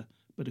manslaughter,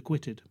 but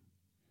acquitted.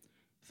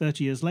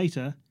 30 years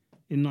later,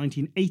 in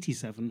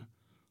 1987,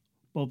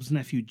 Bob's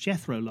nephew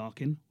Jethro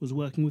Larkin was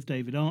working with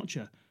David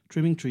Archer,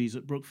 trimming trees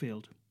at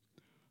Brookfield.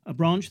 A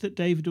branch that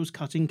David was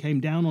cutting came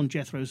down on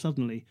Jethro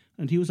suddenly,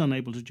 and he was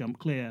unable to jump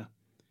clear.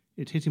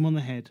 It hit him on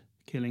the head,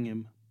 killing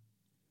him.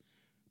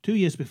 2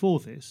 years before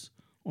this,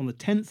 on the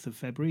 10th of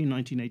February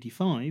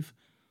 1985,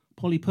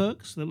 Polly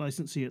Perks, the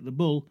licensee at the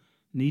Bull,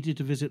 needed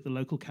to visit the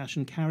local cash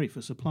and carry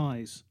for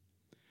supplies.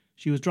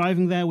 She was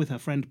driving there with her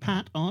friend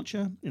Pat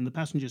Archer in the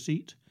passenger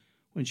seat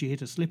when she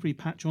hit a slippery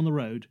patch on the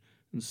road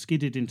and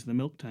skidded into the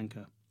milk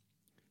tanker.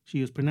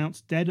 She was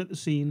pronounced dead at the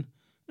scene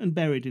and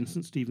buried in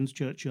St Stephen's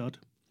churchyard.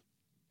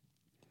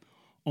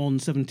 On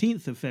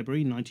 17th of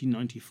February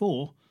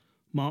 1994,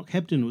 Mark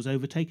Hebden was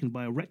overtaken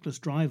by a reckless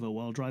driver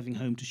while driving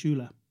home to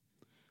Shula.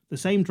 The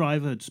same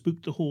driver had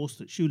spooked the horse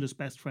that Shula's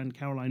best friend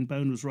Caroline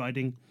Bone was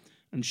riding,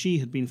 and she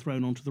had been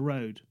thrown onto the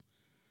road.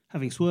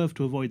 Having swerved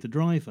to avoid the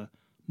driver,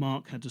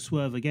 Mark had to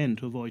swerve again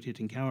to avoid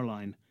hitting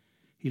Caroline.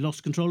 He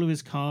lost control of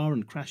his car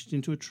and crashed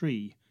into a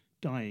tree,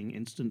 dying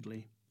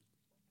instantly.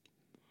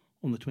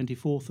 On the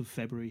 24th of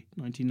February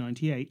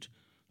 1998,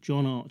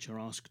 John Archer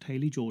asked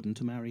Hayley Jordan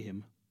to marry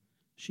him.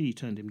 She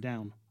turned him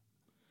down.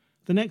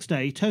 The next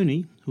day,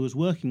 Tony, who was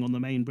working on the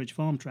Mainbridge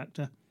farm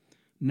tractor,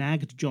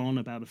 nagged John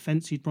about a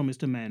fence he'd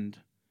promised to mend.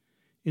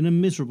 In a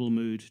miserable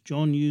mood,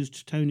 John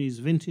used Tony's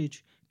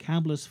vintage,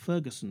 cabless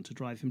Ferguson to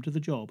drive him to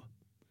the job.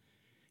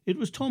 It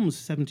was Tom's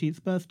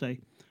 17th birthday,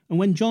 and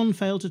when John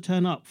failed to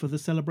turn up for the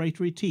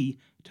celebratory tea,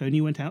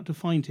 Tony went out to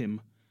find him,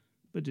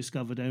 but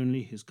discovered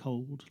only his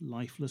cold,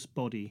 lifeless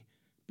body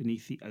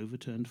beneath the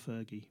overturned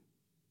Fergie.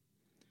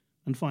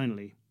 And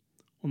finally,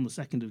 on the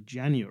 2nd of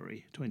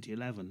January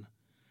 2011,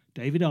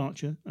 David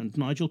Archer and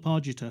Nigel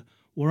Pargeter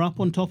were up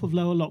on top of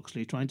Lower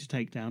Loxley trying to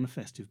take down a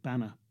festive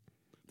banner.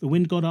 The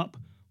wind got up,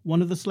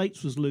 one of the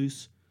slates was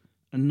loose,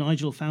 and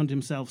Nigel found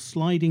himself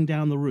sliding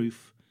down the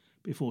roof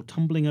before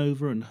tumbling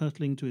over and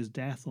hurtling to his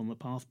death on the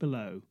path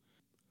below,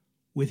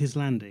 with his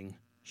landing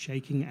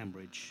shaking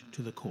Ambridge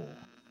to the core.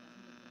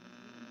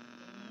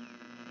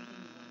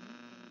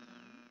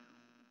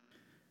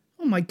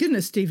 Oh my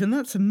goodness, Stephen,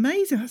 that's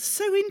amazing. That's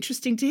so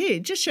interesting to hear.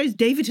 It just shows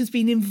David has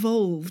been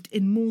involved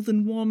in more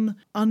than one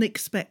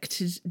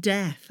unexpected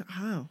death.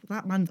 Wow,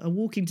 that man's a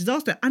walking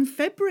disaster. And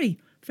February's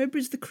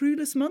the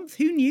cruelest month.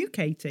 Who knew,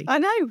 Katie? I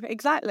know,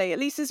 exactly. At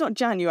least it's not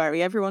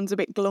January. Everyone's a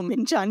bit glum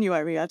in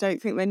January. I don't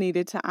think they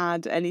needed to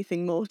add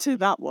anything more to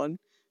that one.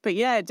 But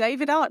yeah,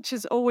 David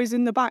Archer's always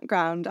in the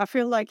background. I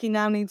feel like he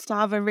now needs to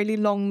have a really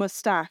long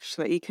moustache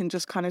that he can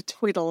just kind of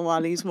twiddle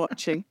while he's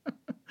watching.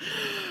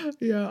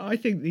 Yeah, I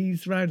think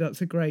these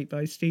roundups are great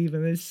by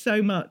Stephen. There's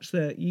so much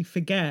that you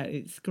forget.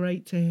 It's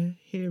great to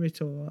hear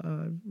it all.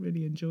 I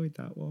really enjoyed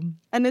that one.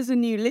 And as a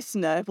new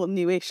listener, well,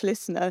 newish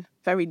listener,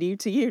 very new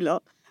to you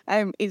lot,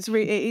 it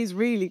is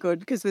really good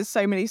because there's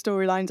so many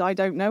storylines I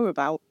don't know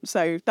about.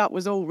 So that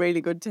was all really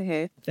good to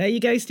hear. There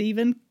you go,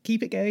 Stephen.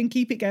 Keep it going,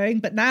 keep it going.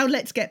 But now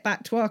let's get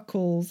back to our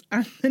calls.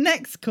 And the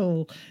next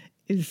call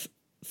is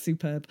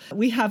superb.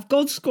 We have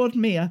God Squad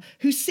Mia,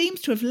 who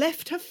seems to have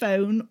left her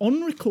phone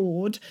on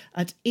record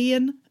at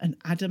Ian and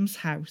Adam's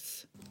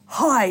house.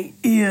 Hi,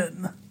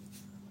 Ian.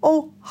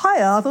 Oh, hi,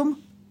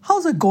 Adam.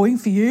 How's it going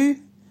for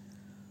you?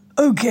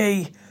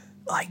 Okay,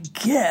 I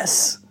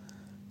guess.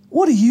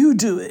 What are you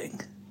doing?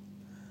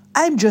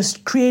 I'm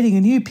just creating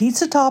a new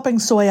pizza topping,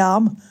 so I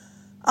am.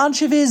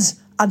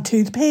 Anchovies and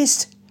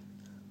toothpaste.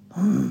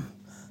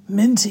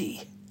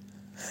 Minty.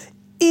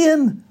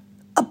 Ian,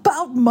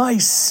 about my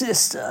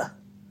sister.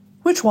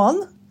 Which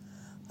one?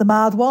 The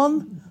mad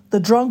one? The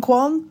drunk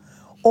one?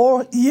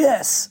 Or,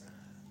 yes,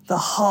 the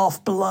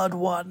half-blood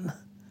one?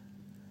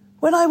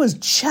 When I was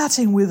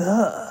chatting with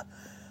her,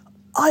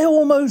 I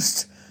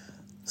almost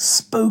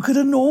spoke at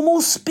a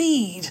normal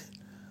speed.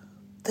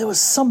 There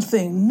was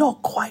something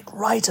not quite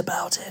right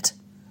about it.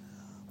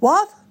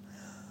 What?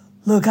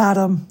 Look,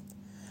 Adam,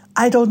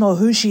 I don't know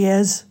who she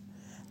is.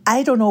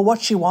 I don't know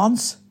what she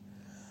wants.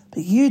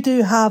 But you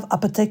do have a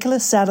particular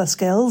set of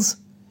skills.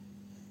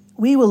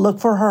 We will look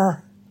for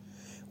her.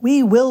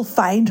 We will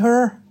find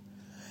her.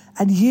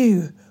 And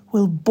you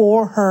will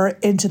bore her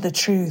into the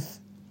truth.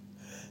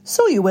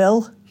 So you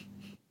will.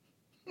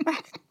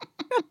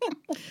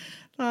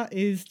 That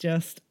is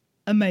just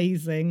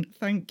amazing.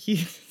 Thank you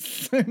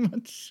so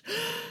much.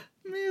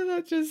 Mia,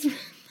 that just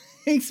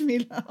makes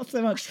me laugh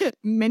so much.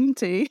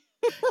 Minty.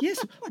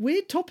 Yes,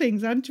 weird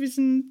toppings, anchovies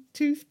and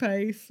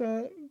toothpaste.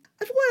 And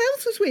what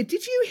else was weird?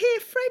 Did you hear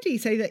Freddie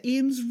say that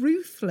Ian's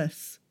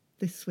ruthless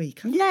this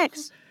week?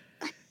 Yes.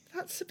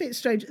 That's a bit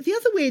strange. The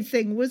other weird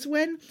thing was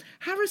when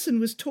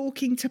Harrison was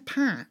talking to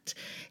Pat,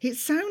 it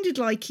sounded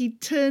like he'd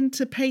turned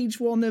to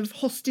page 1 of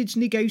Hostage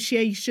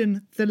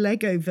Negotiation, the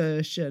Lego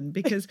version,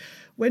 because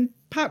when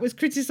Pat was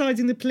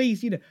criticising the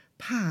police,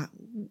 Pat,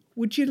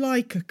 would you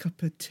like a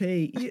cup of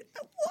tea?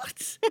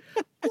 What?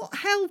 What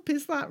help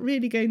is that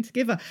really going to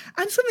give her?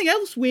 And something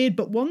else weird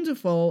but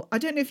wonderful, I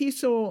don't know if you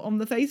saw on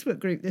the Facebook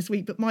group this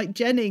week, but Mike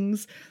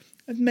Jennings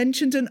I've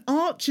mentioned an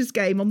Archers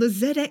game on the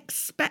ZX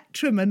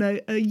Spectrum and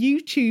a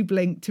YouTube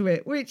link to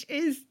it, which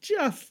is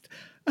just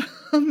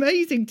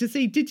amazing to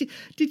see. Did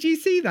you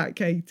see that,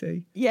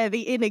 Katie? Yeah,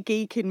 the inner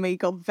geek in me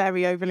got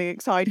very overly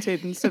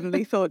excited and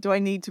suddenly thought, do I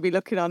need to be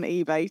looking on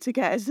eBay to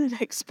get a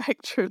ZX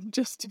Spectrum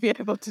just to be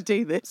able to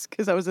do this?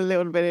 Because I was a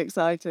little bit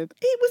excited.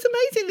 It was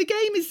amazing. The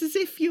game is as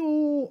if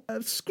you're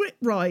a script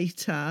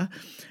writer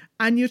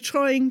and you're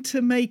trying to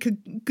make a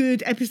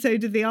good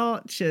episode of The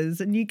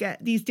Archers and you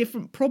get these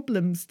different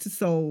problems to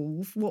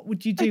solve. What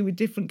would you do with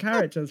different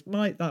characters?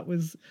 Mike, that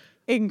was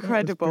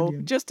incredible.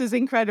 Just as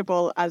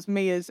incredible as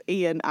Mia's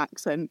Ian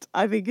accent.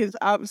 I think is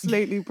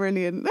absolutely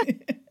brilliant.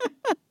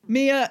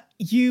 Mia,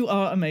 you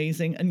are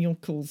amazing and your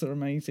calls are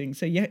amazing.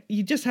 So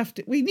you just have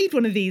to... We need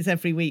one of these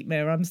every week,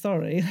 Mia. I'm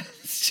sorry.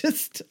 It's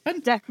just...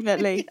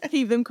 Definitely.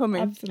 Keep them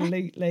coming.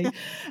 Absolutely.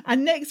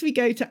 And next we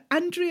go to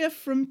Andrea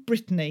from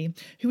Brittany,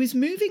 who is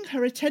moving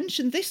her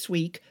attention this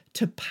week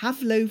to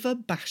Pavlova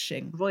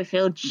bashing.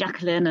 Royfield,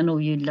 Jacqueline and all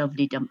you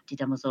lovely Dumpty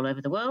Dummers all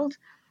over the world.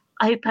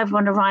 I hope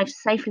everyone arrives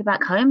safely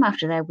back home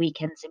after their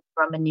weekends in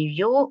Brum and New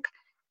York.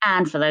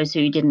 And for those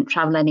who didn't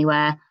travel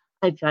anywhere,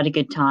 hope you had a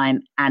good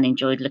time and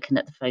enjoyed looking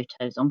at the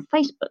photos on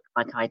Facebook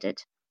like I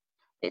did.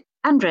 It's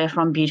Andrea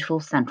from beautiful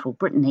central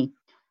Brittany.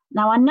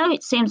 Now, I know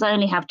it seems I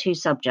only have 2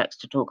 subjects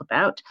to talk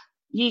about.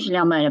 Usually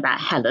I'm only about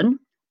Helen,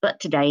 but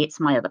today it's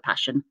my other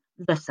passion,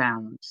 the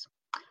sounds.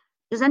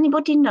 Does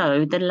anybody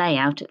know the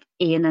layout of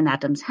Ian and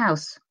Adam's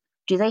house?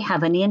 Do they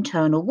have any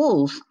internal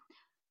walls?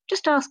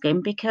 Just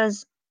asking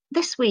because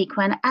this week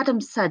when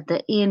Adam said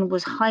that Ian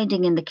was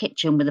hiding in the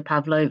kitchen with the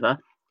Pavlova,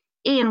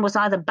 Ian was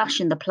either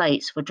bashing the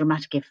plates for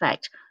dramatic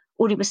effect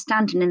or he was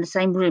standing in the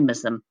same room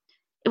as them.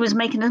 It was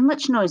making as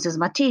much noise as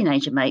my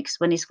teenager makes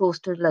when he's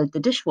forced to load the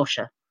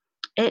dishwasher.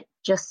 It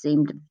just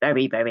seemed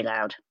very, very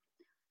loud.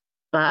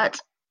 But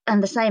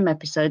in the same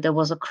episode, there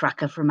was a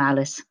cracker from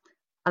Alice.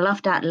 I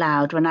laughed out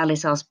loud when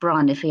Alice asked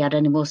Brian if he had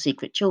any more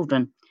secret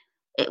children.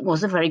 It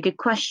was a very good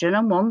question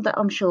and one that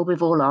I'm sure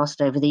we've all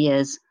asked over the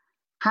years.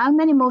 How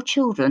many more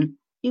children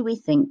do we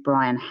think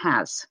Brian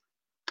has?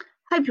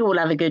 Hope you all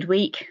have a good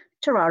week.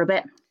 Ta-ra a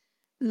bit.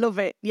 Love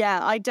it. Yeah,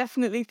 I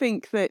definitely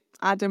think that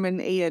Adam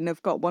and Ian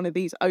have got one of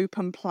these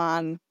open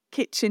plan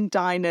kitchen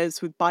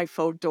diners with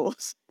bifold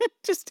doors.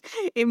 Just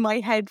in my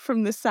head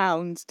from the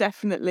sounds,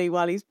 definitely,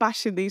 while he's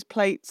bashing these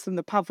plates and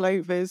the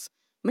Pavlovas,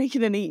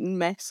 making an eating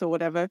mess or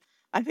whatever.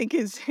 I think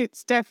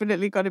it's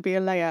definitely got to be a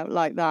layout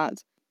like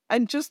that.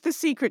 And just the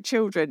secret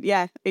children,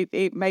 yeah,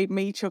 it made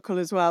me chuckle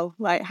as well.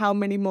 Like, how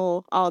many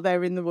more are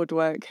there in the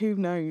woodwork? Who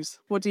knows?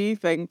 What do you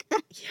think?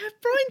 Yeah,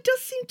 Brian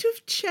does seem to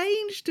have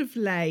changed of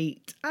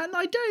late, and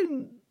I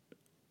don't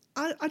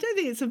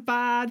think it's a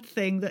bad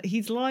thing that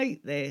he's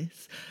like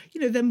this.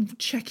 You know, them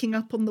checking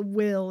up on the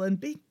will and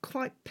being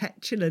quite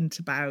petulant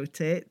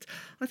about it.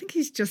 I think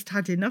he's just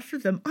had enough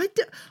of them.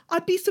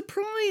 I'd be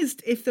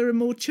surprised if there are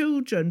more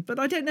children, but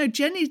I don't know.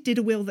 Jenny did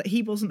a will that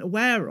he wasn't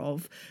aware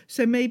of,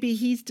 so maybe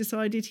he's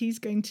decided he's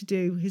going to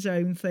do his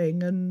own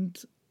thing. And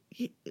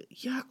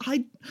yeah,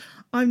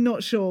 I'm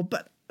not sure,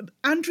 but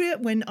Andrea,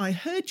 when I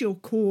heard your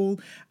call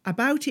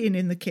about Ian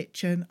in the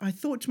kitchen, I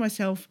thought to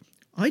myself,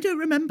 I don't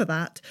remember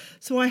that.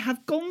 So I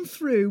have gone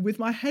through with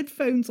my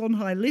headphones on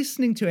high,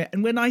 listening to it.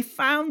 And when I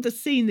found the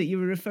scene that you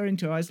were referring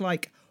to, I was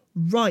like,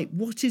 right,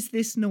 what is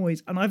this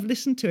noise? And I've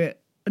listened to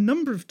it a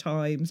number of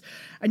times.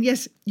 And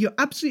yes, you're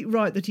absolutely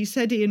right that he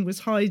said Ian was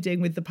hiding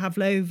with the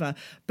Pavlova,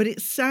 but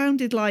it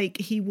sounded like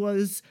he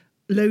was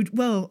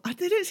well,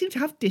 they don't seem to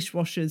have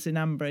dishwashers in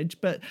Ambridge,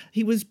 but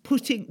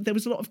there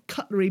was a lot of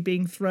cutlery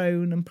being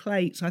thrown and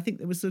plates. I think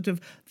there was sort of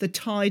the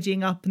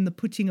tidying up and the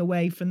putting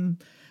away from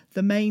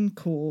the main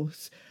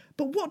course.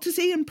 But what does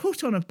Ian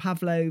put on a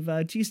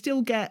Pavlova? Do you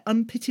still get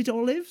unpitted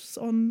olives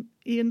on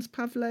Ian's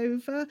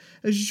Pavlova?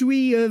 A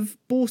jouy of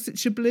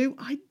Borsetshire blue?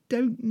 I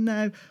don't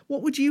know.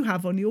 What would you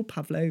have on your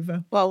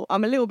Pavlova? Well,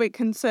 I'm a little bit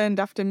concerned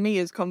after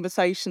Mia's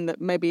conversation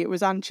that maybe it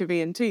was anchovy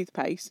and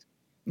toothpaste.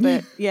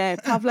 But yeah,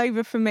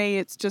 Pavlova for me,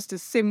 it's just a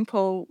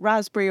simple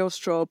raspberry or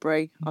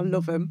strawberry. I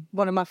love them.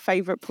 One of my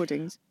favourite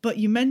puddings. But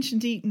you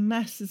mentioned Eton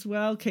Mess as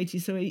well, Katie.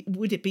 So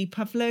would it be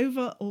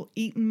Pavlova or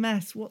Eton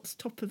Mess? What's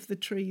top of the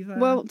tree there?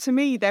 Well, to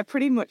me, they're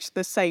pretty much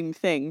the same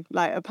thing.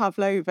 Like a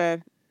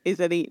Pavlova is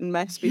an Eton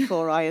Mess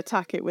before I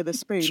attack it with a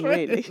spoon,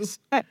 really. So,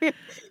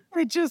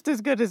 they're just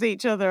as good as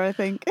each other, I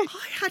think. I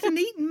had an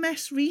Eton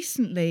Mess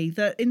recently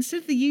that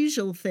instead of the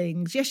usual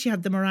things, yes, you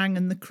had the meringue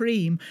and the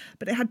cream,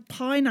 but it had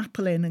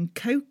pineapple in and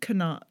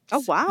coconut.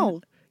 Oh,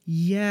 wow.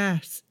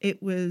 Yes,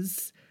 it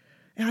was...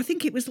 I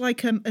think it was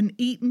like an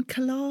Eton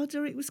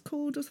colada it was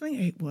called or something.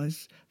 It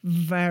was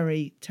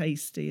very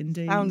tasty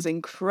indeed. Sounds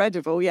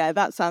incredible. Yeah,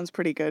 that sounds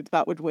pretty good.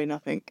 That would win, I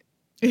think.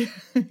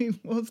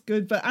 It was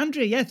good. But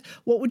Andrea, yes,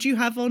 what would you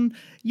have on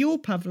your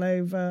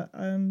Pavlova,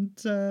 and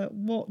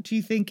what do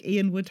you think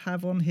Ian would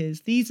have on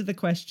his? These are the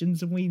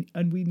questions, and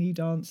we need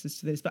answers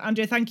to this. But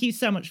Andrea, thank you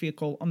so much for your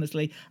call.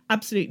 Honestly,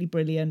 absolutely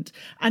brilliant.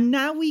 And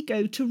now we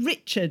go to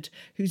Richard,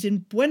 who's in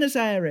Buenos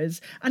Aires,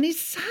 and he's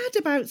sad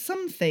about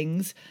some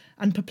things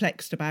and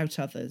perplexed about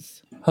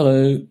others.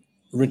 Hello,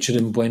 Richard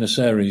in Buenos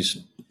Aires.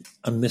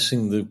 I'm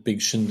missing the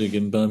big shindig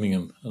in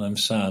Birmingham, and I'm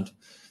sad.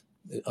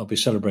 I'll be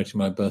celebrating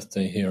my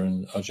birthday here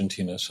in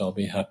Argentina, so I'll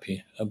be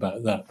happy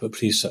about that. But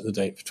please set the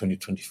date for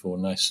 2024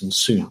 nice and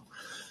soon,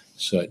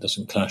 so it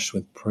doesn't clash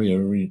with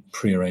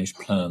prearranged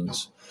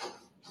plans.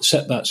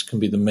 Setbacks can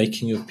be the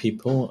making of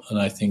people, and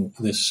I think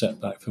this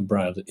setback for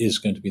Brad is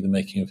going to be the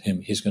making of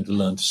him. He's going to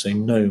learn to say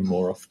no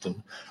more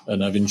often,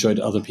 and I've enjoyed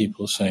other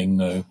people saying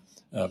no.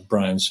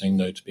 Brian saying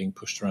no to being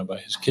pushed around by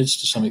his kids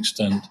to some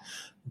extent.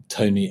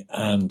 Tony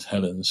and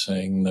Helen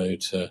saying no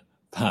to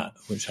Pat,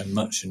 which I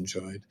much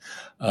enjoyed.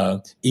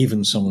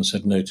 Even someone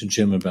said no to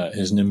Jim about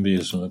his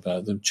NIMBYism,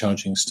 about the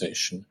charging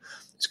station.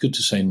 It's good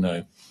to say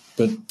no.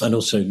 And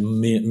also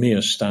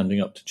Mia standing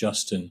up to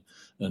Justin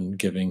and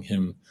giving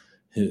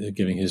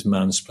his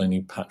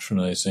mansplaining,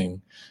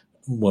 patronising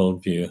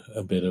worldview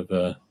a bit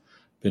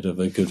of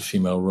a good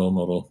female role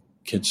model.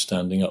 Kid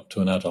standing up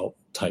to an adult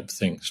type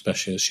thing,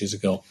 especially as she's a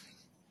girl.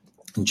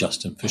 And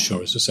Justin, for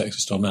sure, is a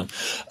sexist old man.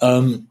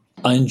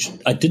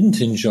 I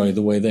didn't enjoy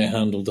the way they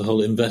handled the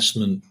whole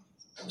investment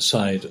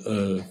side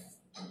of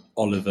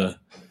Oliver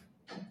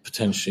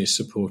potentially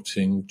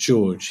supporting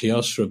George. He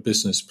asked for a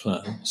business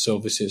plan, so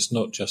obviously it's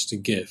not just a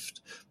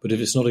gift. But if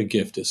it's not a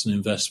gift, it's an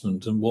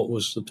investment. And what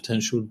was the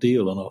potential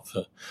deal on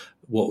offer?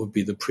 What would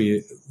be the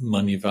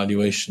pre-money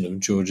valuation of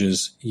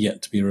George's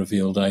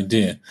yet-to-be-revealed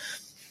idea?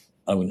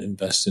 I wouldn't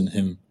invest in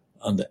him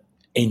under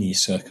any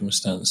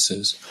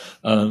circumstances.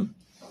 And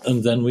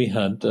then we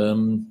had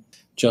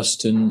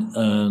Justin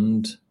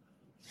and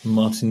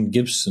Martin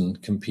Gibson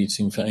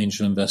competing for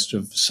Angel Investor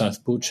of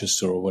South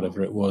Portchester or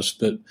whatever it was.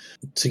 But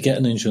to get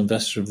an Angel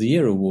Investor of the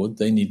Year award,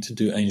 they need to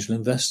do angel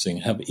investing.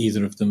 Have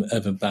either of them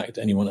ever backed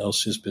anyone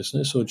else's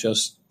business or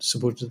just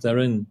supported their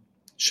own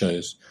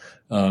shows?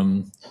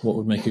 What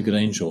would make a good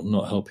angel?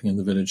 Not helping in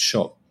the village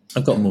shop.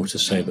 I've got more to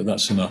say, but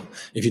that's enough.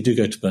 If you do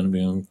go to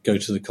Birmingham, go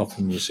to the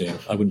Coffin Museum.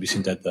 I wouldn't be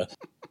seen dead there.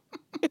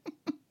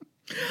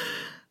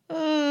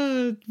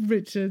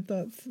 Richard,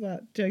 that's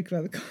that joke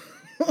about the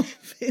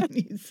Coffin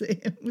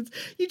Museum.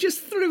 You just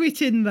threw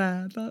it in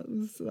there. That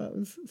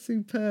was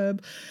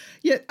superb.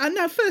 Yeah, and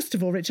now, first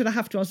of all, Richard, I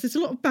have to ask, there's a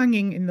lot of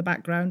banging in the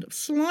background.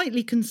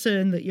 Slightly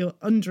concerned that you're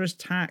under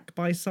attack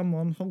by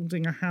someone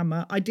holding a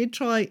hammer. I did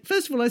try,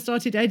 first of all, I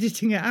started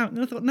editing it out,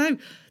 and I thought, no,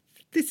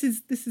 this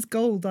is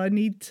gold. I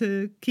need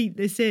to keep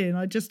this in.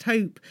 I just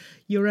hope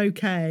you're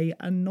okay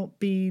and not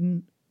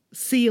being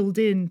sealed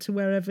in to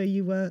wherever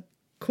you were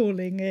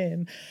calling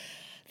in.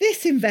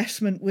 This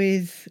investment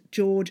with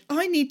George,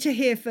 I need to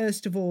hear,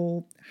 first of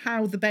all,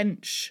 how the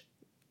bench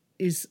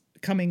is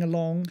coming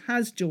along.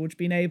 Has George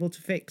been able to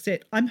fix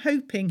it? I'm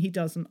hoping he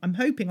doesn't. I'm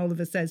hoping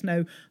Oliver says,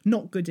 no,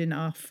 not good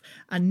enough.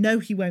 And no,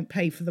 he won't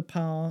pay for the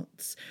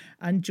parts.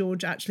 And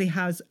George actually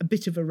has a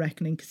bit of a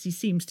reckoning because he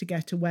seems to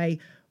get away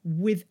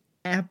with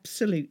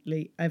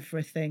absolutely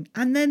everything.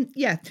 And then,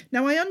 yeah,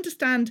 now I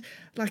understand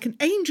like an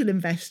angel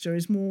investor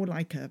is more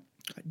like a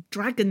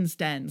dragon's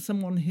den,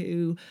 someone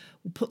who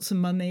will put some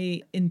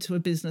money into a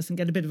business and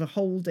get a bit of a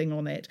holding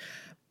on it.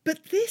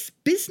 But this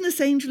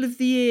Business Angel of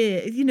the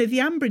Year, you know, the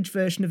Ambridge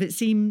version of it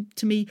seemed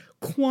to me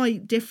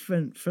quite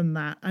different from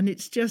that. And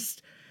it's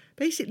just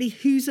basically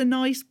who's a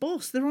nice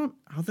boss. Are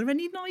there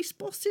any nice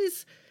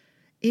bosses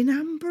in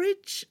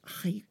Ambridge?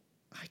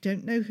 I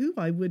don't know who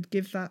I would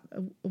give that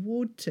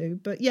award to.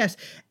 But yes,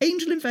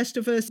 Angel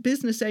Investor versus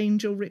Business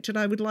Angel. Richard,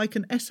 I would like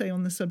an essay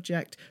on the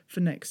subject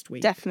for next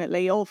week.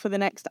 Definitely, or for the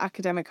next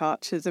Academic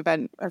Archers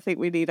event. I think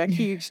we need a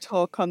huge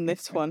talk on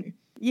this one.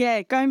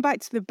 Yeah, going back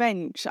to the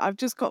bench, I've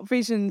just got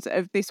visions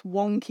of this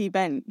wonky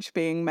bench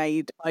being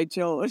made by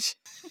George.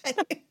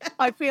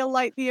 I feel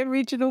like the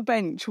original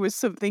bench was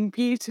something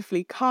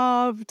beautifully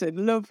carved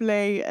and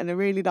lovely and a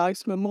really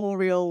nice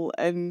memorial,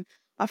 and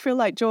I feel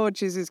like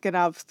George's is going to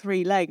have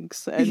 3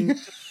 legs and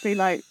be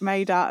like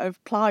made out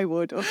of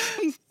plywood or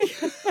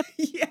something.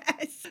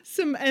 Yes,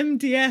 some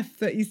MDF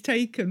that he's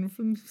taken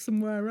from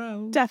somewhere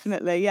else.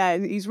 Definitely, yeah.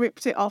 He's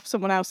ripped it off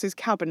someone else's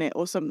cabinet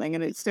or something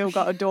and it's still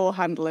got a door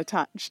handle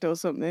attached or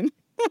something.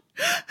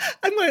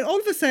 And when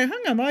Oliver say,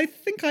 hang on, I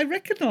think I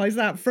recognise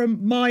that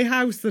from my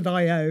house that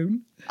I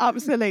own.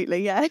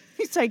 Absolutely, yeah.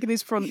 He's taken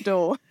his front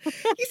door. You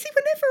see,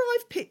 whenever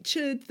I've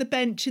pictured the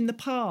bench in the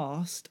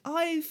past,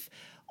 I've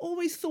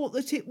always thought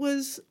that it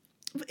was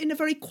in a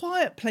very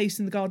quiet place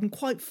in the garden,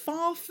 quite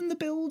far from the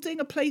building,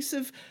 a place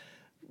of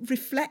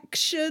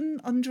reflection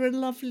under a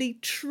lovely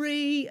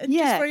tree and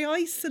just very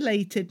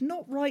isolated,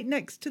 not right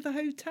next to the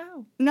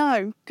hotel.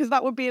 No, because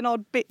that would be an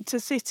odd bit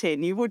to sit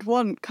in. You would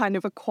want kind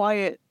of a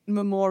quiet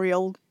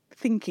memorial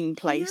thinking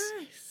place.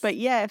 Yes. But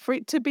yeah, for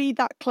it to be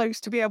that close,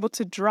 to be able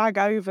to drag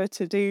over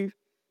to do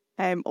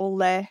all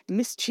their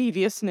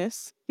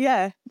mischievousness.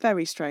 Yeah,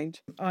 very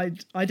strange. I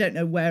don't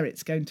know where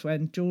it's going to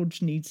end.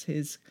 George needs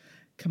his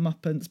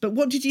comeuppance. But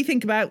what did you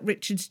think about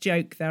Richard's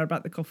joke there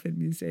about the Coffin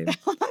Museum?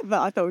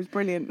 I thought it was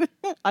brilliant.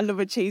 I love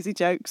a cheesy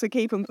joke, so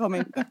keep them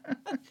coming.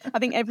 I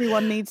think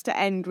everyone needs to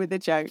end with a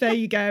joke. There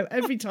you go.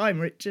 Every time,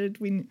 Richard,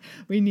 we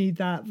need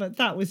that. But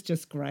that was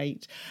just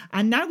great.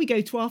 And now we go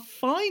to our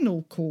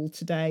final call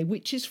today,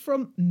 which is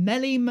from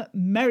Melly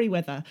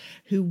Merriweather,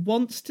 who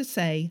wants to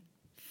say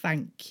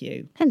thank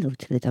you. Hello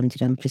to the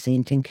Dum-de-Dum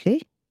presenting crew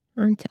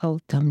and to all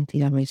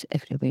Dum-de-Dummers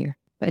everywhere.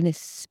 But an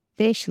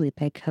especially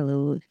big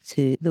hello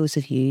to those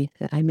of you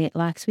that I met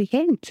last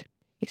weekend.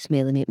 It's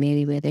Melanie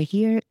Merriweather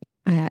here.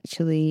 I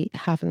actually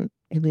haven't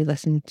really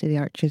listened to the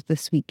Archers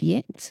this week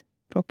yet,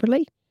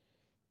 properly.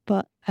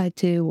 But I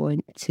do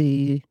want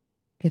to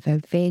give a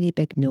very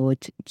big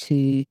nod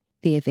to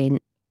the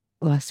event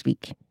last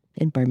week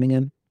in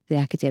Birmingham. The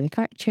Academic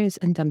Archers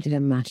and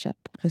Dum-de-Dum mashup.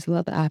 I was a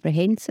little bit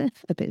apprehensive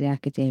about the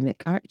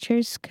Academic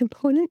Archers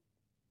component.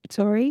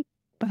 Sorry,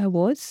 but I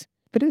was.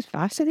 But it was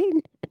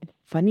fascinating,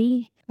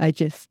 funny. I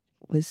just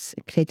was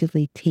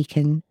incredibly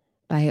taken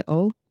by it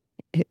all.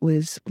 It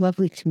was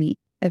lovely to meet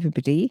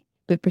everybody,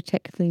 but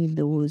particularly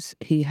those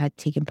who had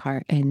taken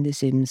part in the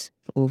Zooms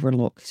over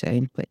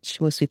lockdown,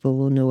 which most people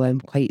will know I'm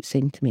quite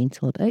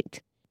sentimental about.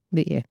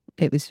 But yeah,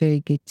 it was very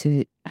good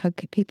to hug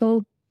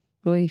people.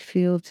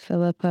 Royfield,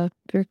 Philippa,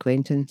 poor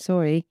Quentin,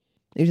 sorry.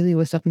 It really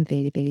was something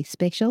very, very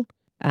special.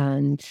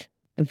 And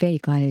I'm very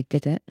glad I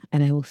did it.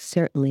 And I will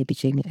certainly be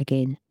doing it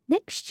again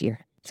next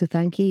year. So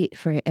thank you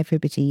for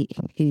everybody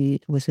who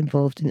was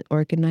involved in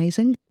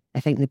organising. I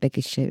think the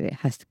biggest shout out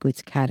has to go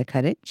to Cara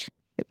Courage.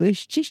 It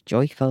was just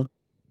joyful.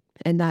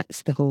 And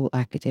that's the whole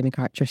academic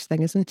archers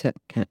thing, isn't it?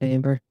 Can't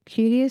remember.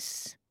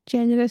 Curious,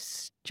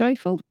 generous,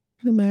 joyful.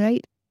 Am I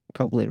right?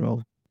 Probably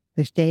wrong.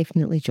 There's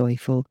definitely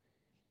joyful.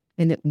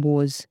 And it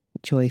was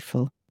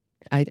joyful.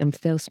 I'm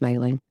still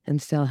smiling. I'm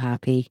still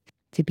happy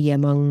to be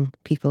among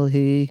people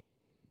who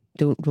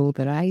don't roll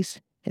their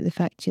eyes at the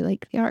fact you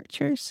like the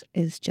Archers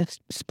is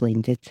just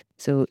splendid.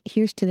 So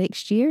here's to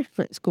next year.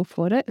 Let's go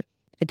for it.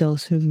 I'd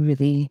also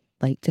really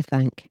like to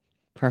thank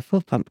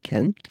Purple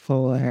Pumpkin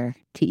for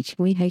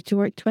teaching me how to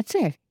work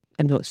Twitter.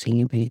 I'm not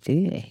saying I'm going to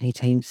do it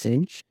anytime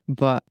soon,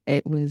 but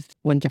it was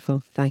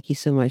wonderful. Thank you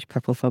so much,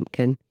 Purple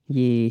Pumpkin.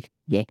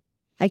 Yeah,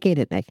 I get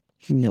it now.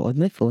 Not on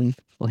my phone,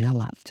 on a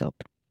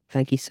laptop.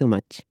 Thank you so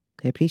much.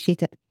 I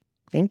appreciate it.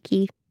 Thank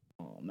you.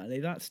 Oh, Melly,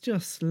 that's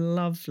just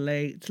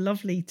lovely. It's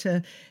lovely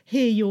to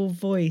hear your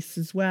voice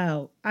as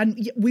well.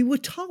 And we were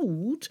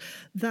told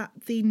that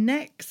the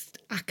next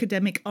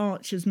Academic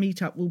Archers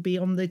meetup will be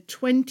on the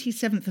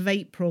 27th of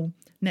April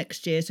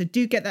next year. So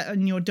do get that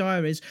in your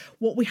diaries.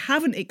 What we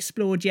haven't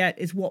explored yet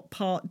is what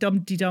part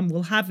Dumpty Dum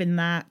will have in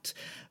that.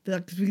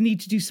 Because we need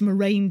to do some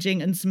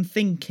arranging and some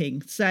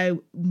thinking.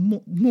 So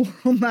more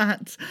on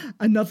that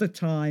another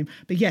time.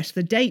 But yes,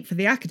 the date for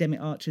the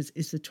Academic Archers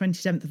is the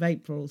 27th of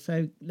April.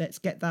 So let's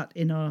get that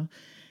in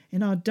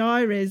our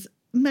diaries.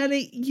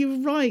 Melly,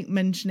 you're right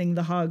mentioning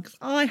the hugs.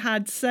 I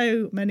had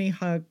so many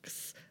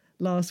hugs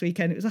last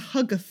weekend. It was a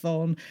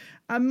hugathon.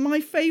 And my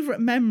favourite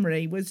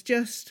memory was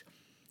just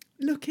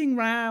looking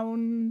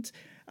round.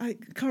 I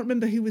can't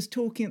remember who was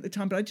talking at the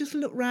time, but I just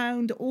looked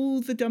round,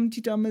 all the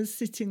Dumpty Dummers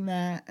sitting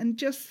there, and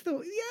just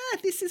thought,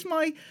 yeah, this is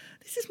my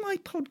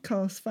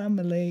podcast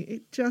family.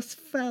 It just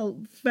felt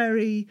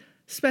very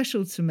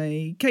special to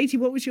me. Katie,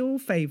 what was your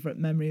favourite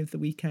memory of the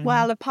weekend?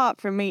 Well,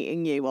 apart from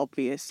meeting you,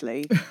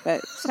 obviously.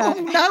 But, oh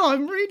no,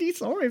 I'm really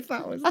sorry if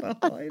that was the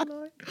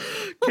highlight.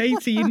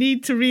 Katie, you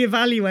need to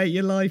reevaluate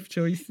your life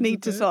choices.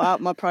 Need to sort out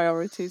my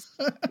priorities.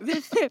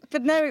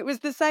 But no, it was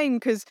the same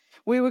because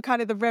we were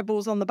kind of the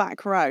rebels on the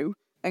back row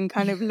and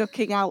kind of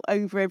looking out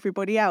over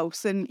everybody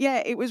else. And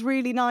yeah, it was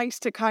really nice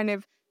to kind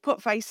of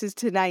put faces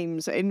to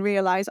names and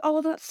realise,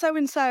 oh, that's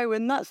so-and-so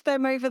and that's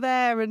them over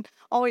there. And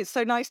oh, it's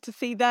so nice to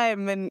see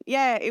them. And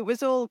yeah, it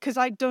was all because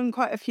I'd done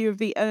quite a few of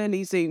the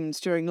early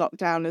Zooms during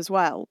lockdown as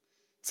well.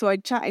 So I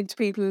chatted to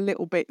people a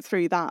little bit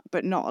through that,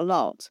 but not a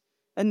lot.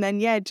 And then,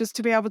 yeah, just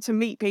to be able to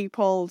meet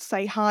people,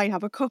 say hi,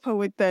 have a cuppa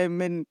with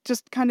them and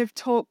just kind of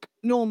talk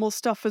normal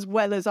stuff as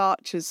well as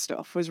Archers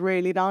stuff was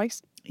really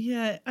nice.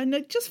 Yeah, and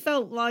it just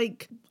felt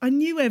like I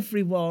knew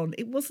everyone.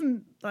 It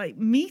wasn't like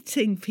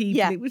meeting people.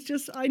 Yeah. It was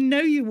just, I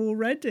know you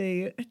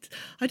already.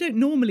 I don't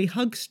normally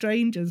hug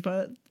strangers,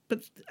 but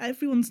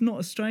everyone's not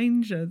a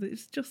stranger.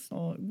 It's just,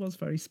 it was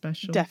very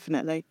special.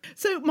 Definitely.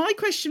 So my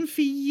question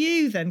for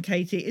you then,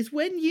 Katie, is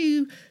when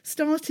you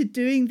started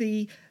doing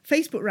the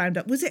Facebook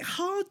roundup, was it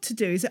hard to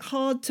do? Is it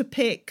hard to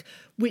pick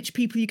which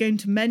people you're going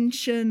to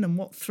mention and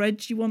what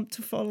threads you want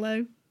to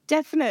follow?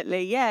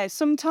 Definitely, yeah.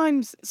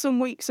 Sometimes some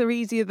weeks are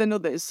easier than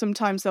others.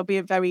 Sometimes there'll be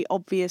a very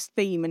obvious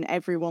theme and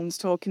everyone's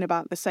talking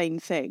about the same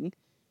thing.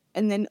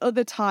 And then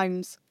other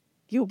times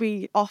you'll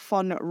be off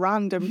on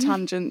random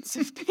tangents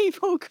of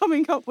people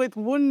coming up with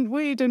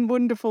weird and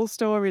wonderful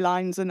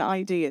storylines and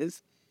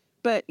ideas.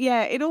 But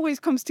yeah, it always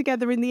comes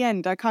together in the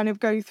end. I kind of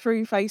go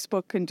through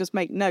Facebook and just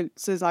make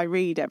notes as I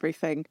read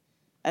everything.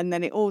 And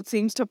then it all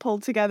seems to pull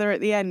together at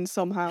the end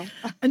somehow.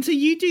 And so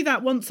you do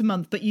that once a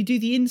month, but you do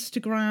the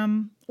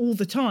Instagram all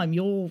the time.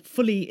 You're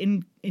fully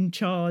in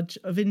charge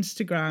of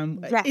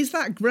Instagram. Yes. Is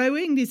that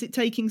growing? Is it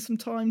taking some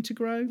time to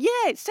grow?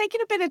 Yeah, it's taken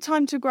a bit of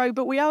time to grow,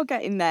 but we are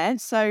getting there.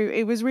 So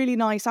it was really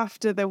nice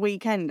after the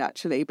weekend,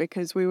 actually,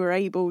 because we were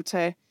able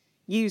to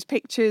use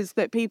pictures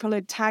that people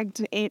had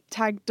tagged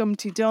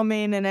Dumpty Dum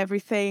in and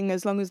everything.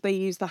 As long as they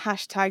use the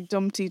hashtag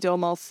Dumpty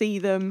Dum, I'll see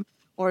them.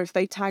 Or if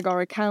they tag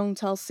our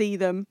account, I'll see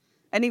them.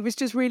 And it was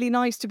just really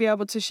nice to be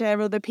able to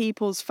share other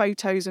people's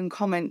photos and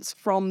comments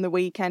from the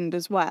weekend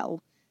as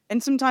well.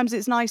 And sometimes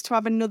it's nice to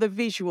have another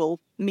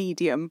visual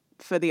medium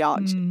for the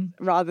art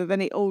rather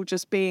than it all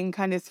just being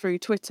kind of through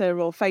Twitter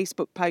or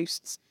Facebook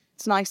posts.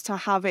 It's nice to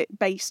have it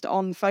based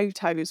on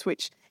photos,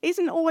 which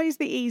isn't always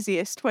the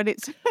easiest when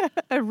it's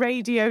a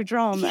radio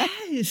drama.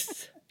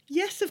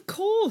 Yes, of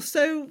course.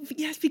 So,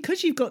 yes,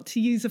 because you've got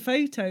to use a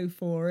photo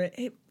for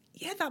it,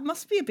 yeah, that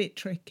must be a bit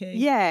tricky.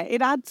 Yeah,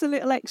 it adds a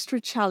little extra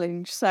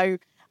challenge. So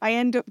I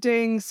end up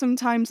doing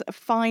sometimes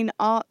fine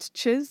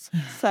archers.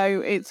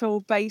 So it's all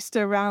based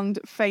around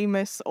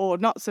famous or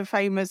not so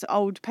famous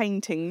old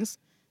paintings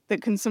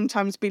that can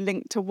sometimes be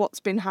linked to what's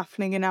been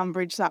happening in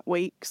Ambridge that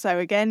week. So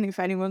again, if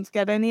anyone's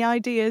got any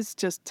ideas,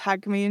 just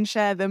tag me and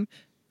share them.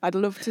 I'd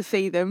love to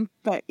see them.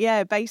 But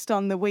yeah, based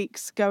on the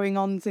week's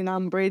going-ons in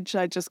Ambridge,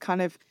 I just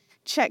kind of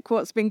check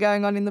what's been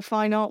going on in the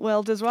fine art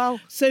world as well.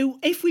 So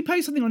if we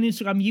post something on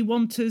Instagram, you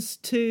want us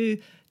to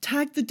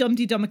tag the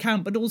Dumpty Dum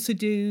account, but also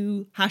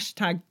do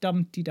hashtag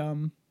Dumpty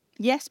Dum.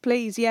 Yes,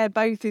 please. Yeah,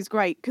 both is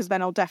great because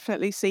then I'll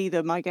definitely see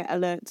them. I get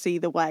alerts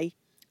either way.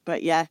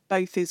 But yeah,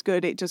 both is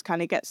good. It just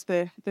kind of gets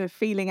the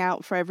feeling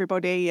out for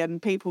everybody, and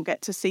people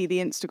get to see the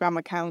Instagram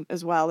account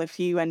as well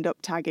if you end up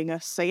tagging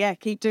us. So yeah,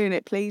 keep doing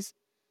it, please.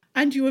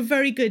 And you were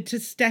very good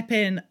to step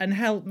in and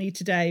help me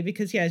today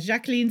because, yeah,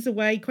 Jacqueline's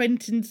away,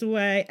 Quentin's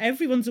away,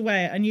 everyone's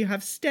away, and you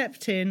have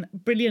stepped in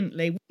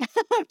brilliantly.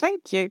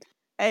 Thank you.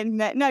 And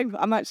no,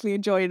 I'm actually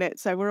enjoying it,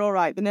 so we're all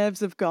right. The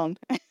nerves have gone.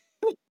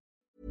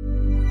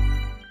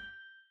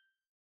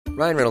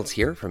 Ryan Reynolds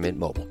here from Mint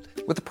Mobile.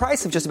 With the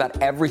price of just about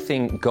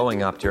everything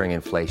going up during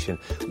inflation,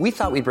 we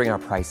thought we'd bring our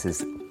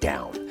prices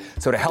down.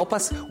 So to help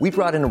us, we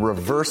brought in a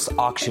reverse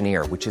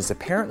auctioneer, which is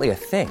apparently a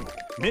thing.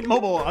 Mint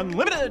Mobile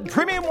Unlimited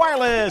Premium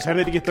Wireless. How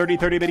to get 30,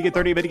 30, bit to get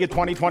 30, bit to get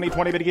 20, 20,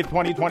 20, bit to get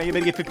 20, 20, bit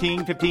to get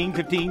 15, 15,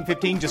 15,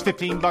 15, just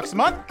 $15 a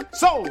month?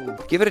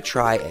 Sold! Give it a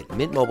try at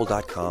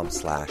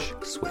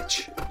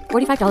mintmobile.com/switch.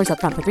 $45 up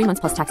front for 3 months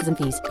plus taxes and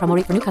fees. Promo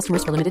rate for new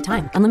customers for limited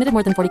time. Unlimited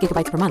more than 40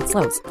 gigabytes per month.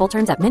 Slows full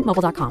terms at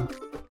mintmobile.com.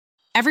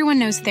 Everyone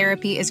knows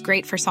therapy is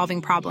great for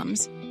solving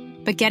problems,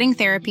 but getting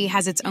therapy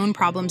has its own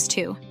problems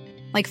too,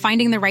 like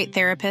finding the right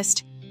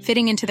therapist,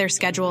 fitting into their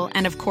schedule,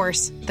 and of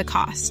course, the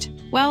cost.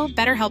 Well,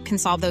 BetterHelp can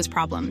solve those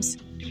problems.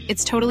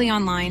 It's totally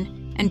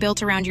online and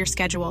built around your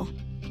schedule.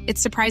 It's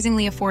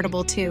surprisingly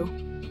affordable too.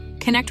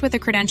 Connect with a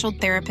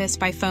credentialed therapist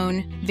by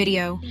phone,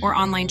 video, or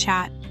online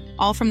chat,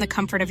 all from the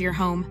comfort of your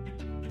home.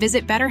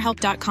 Visit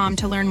BetterHelp.com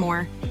to learn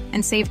more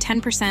and save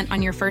 10%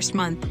 on your first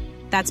month.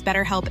 That's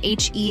BetterHelp,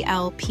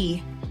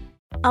 H-E-L-P.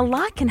 A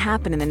lot can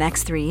happen in the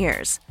next 3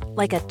 years.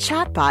 Like a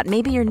chatbot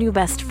may be your new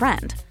best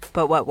friend.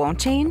 But what won't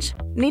change?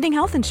 Needing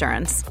health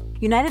insurance.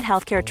 United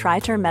Healthcare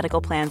Tri-Term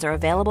Medical Plans are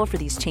available for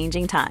these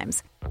changing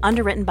times.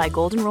 Underwritten by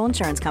Golden Rule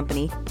Insurance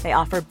Company, they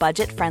offer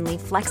budget-friendly,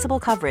 flexible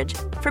coverage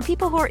for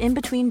people who are in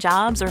between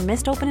jobs or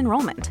missed open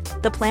enrollment.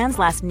 The plans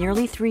last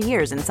nearly 3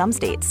 years in some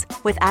states,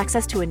 with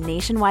access to a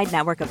nationwide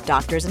network of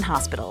doctors and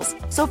hospitals.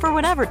 So for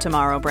whatever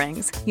tomorrow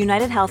brings,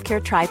 United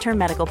Healthcare Tri-Term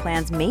Medical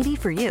Plans may be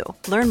for you.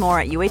 Learn more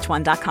at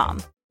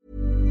uh1.com.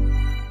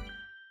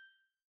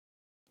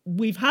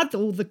 We've had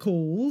all the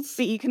calls.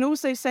 But you can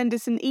also send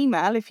us an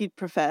email if you'd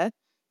prefer.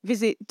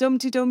 Visit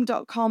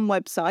dumtydum.com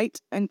website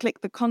and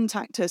click the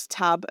Contact Us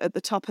tab at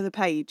the top of the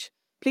page.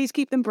 Please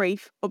keep them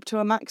brief, up to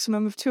a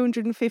maximum of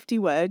 250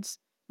 words.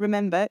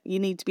 Remember, you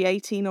need to be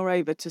 18 or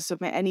over to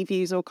submit any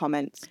views or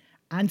comments.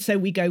 And so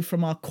we go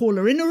from our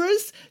caller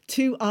innerers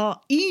to our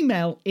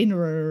email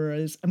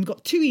innerers. And we've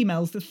got 2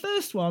 emails. The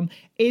first one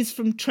is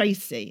from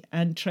Tracy,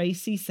 and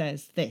Tracy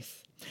says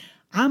this.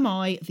 Am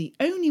I the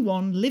only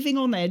one living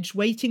on edge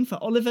waiting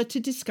for Oliver to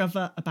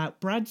discover about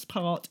Brad's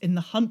part in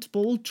the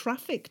Huntball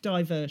traffic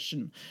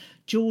diversion?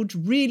 George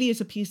really is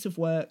a piece of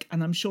work,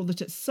 and I'm sure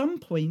that at some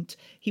point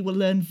he will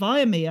learn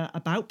via Mia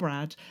about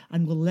Brad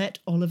and will let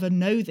Oliver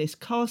know this,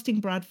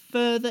 casting Brad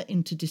further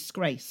into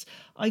disgrace.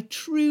 I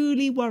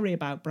truly worry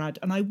about Brad,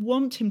 and I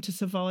want him to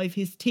survive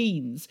his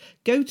teens,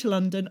 go to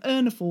London,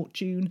 earn a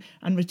fortune,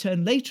 and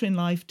return later in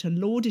life to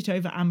lord it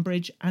over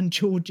Ambridge and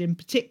George in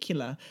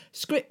particular.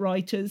 Script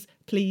writers,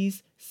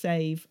 please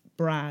save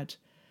Brad.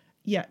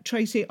 Yeah,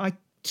 Tracy, I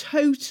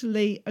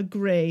totally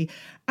agree.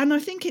 And I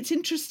think it's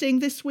interesting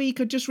this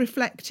week, just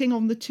reflecting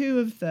on the 2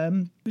 of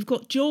them. We've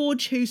got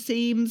George, who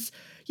seems,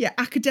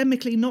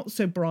 academically not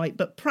so bright,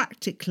 but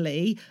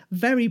practically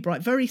very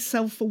bright, very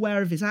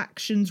self-aware of his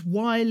actions,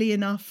 wily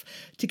enough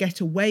to get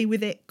away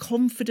with it,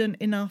 confident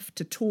enough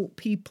to talk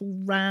people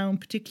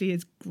round, particularly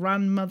his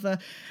grandmother.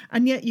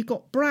 And yet you've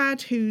got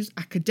Brad, who's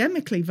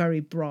academically very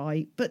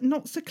bright, but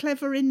not so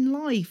clever in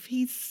life.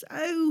 He's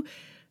so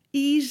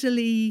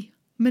easily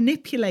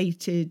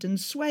manipulated and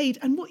swayed.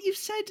 And what you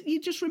said, you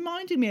just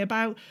reminded me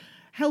about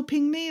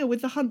helping Mia with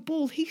the Hunt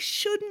Ball. He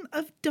shouldn't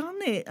have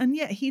done it, and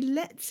yet he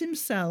lets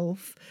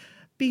himself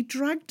be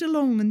dragged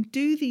along and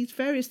do these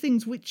various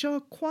things which are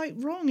quite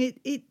wrong.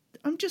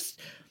 I'm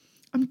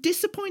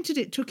disappointed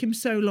it took him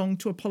so long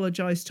to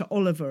apologise to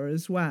Oliver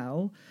as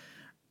well.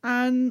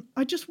 And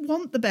I just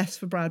want the best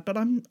for Brad, but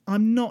I'm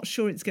not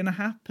sure it's going to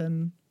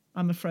happen,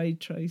 I'm afraid,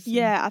 Tracy.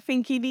 Yeah, I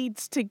think he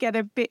needs to get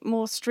a bit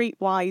more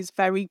streetwise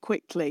very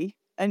quickly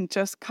and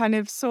just kind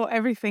of sort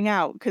everything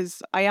out,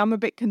 because I am a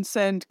bit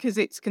concerned because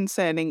it's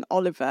concerning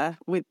Oliver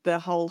with the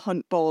whole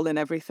Hunt Ball and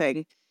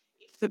everything.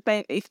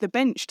 If the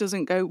bench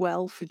doesn't go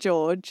well for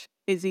George,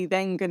 is he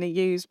then going to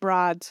use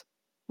Brad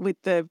with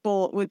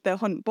the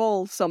Hunt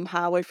Ball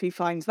somehow if he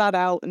finds that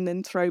out, and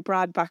then throw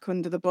Brad back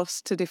under the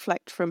bus to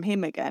deflect from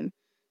him again?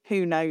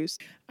 Who knows?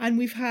 And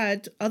we've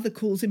had other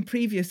calls in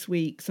previous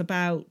weeks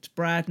about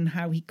Brad and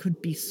how he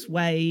could be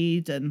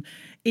swayed and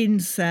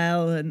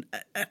incel,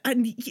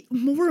 and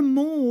more and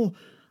more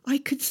I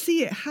could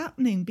see it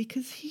happening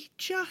because he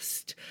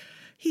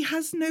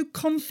has no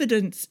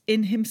confidence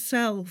in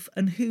himself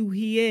and who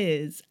he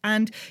is.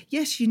 And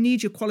yes, you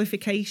need your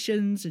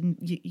qualifications and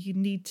you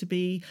need to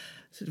be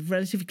sort of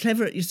relatively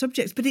clever at your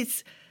subjects, but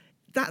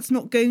that's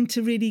not going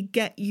to really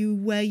get you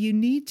where you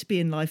need to be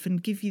in life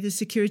and give you the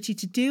security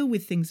to deal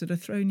with things that are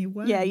thrown your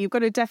way. Yeah, you've got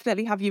to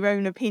definitely have your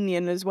own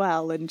opinion as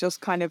well and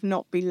just kind of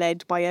not be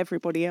led by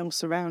everybody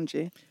else around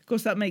you. Of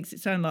course, that makes it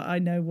sound like I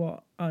know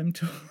what I'm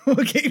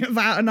talking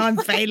about and I'm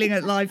failing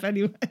at life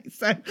anyway.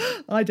 So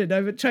I don't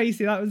know. But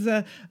Tracy, that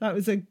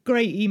was a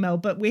great email.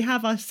 But we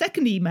have our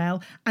second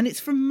email and it's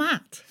from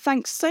Matt.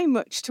 Thanks so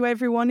much to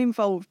everyone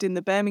involved in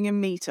the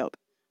Birmingham meetup.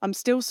 I'm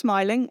still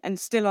smiling and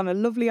still on a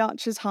lovely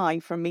Archer's high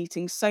from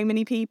meeting so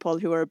many people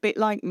who are a bit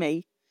like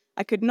me.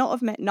 I could not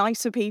have met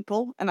nicer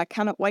people and I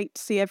cannot wait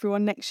to see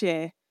everyone next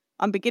year.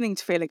 I'm beginning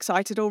to feel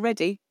excited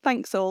already.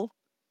 Thanks all.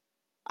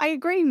 I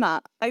agree,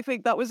 Matt. I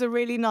think that was a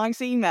really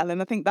nice email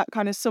and I think that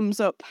kind of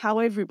sums up how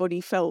everybody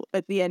felt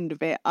at the end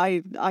of it.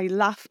 I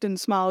laughed and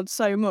smiled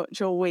so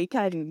much all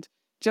weekend,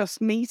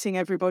 just meeting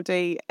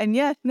everybody. And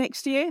yeah,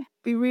 next year,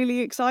 be really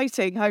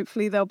exciting.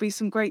 Hopefully there'll be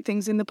some great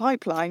things in the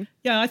pipeline.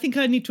 Yeah, I think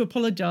I need to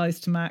apologise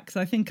to Max.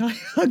 I think I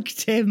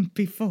hugged him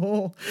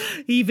before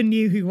he even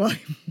knew who I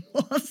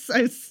was.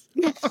 So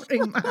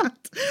sorry,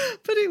 Matt.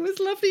 But it was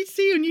lovely to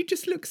see you and you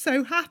just look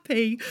so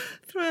happy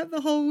throughout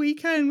the whole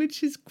weekend,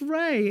 which is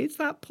great. It's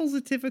that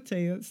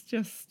positivity that's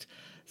just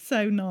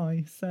so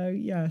nice. So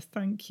yes,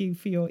 thank you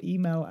for your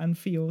email and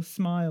for your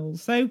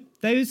smiles. So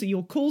those are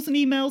your calls and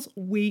emails.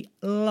 We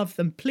love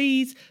them.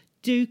 Please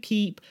do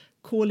keep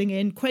calling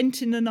in.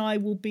 Quentin and I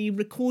will be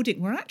recording.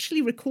 We're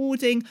actually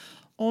recording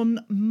on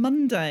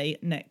Monday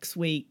next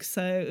week.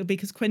 So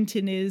because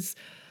Quentin is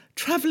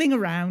travelling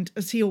around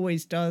as he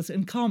always does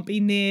and can't be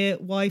near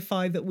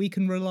Wi-Fi that we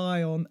can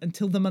rely on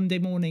until the Monday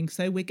morning.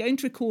 So we're going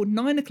to record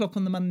 9 o'clock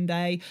on the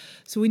Monday.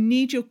 So we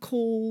need your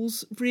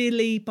calls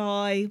really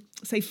by,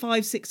 say,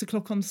 5, 6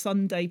 o'clock on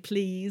Sunday,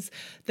 please.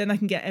 Then I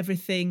can get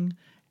everything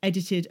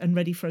edited and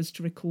ready for us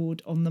to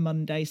record on the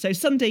Monday. So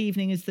Sunday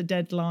evening is the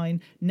deadline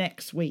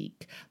next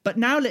week. But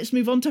now let's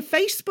move on to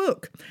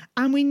Facebook.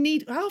 And we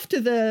need,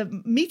 after the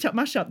meetup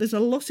mashup, there's a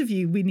lot of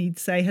you we need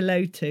to say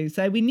hello to.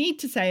 So we need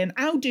to say an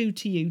how do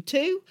to you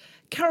too.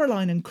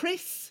 Caroline and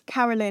Chris.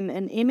 Carolyn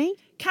and Imi.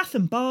 Kath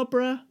and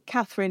Barbara.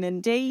 Catherine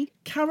and Dee.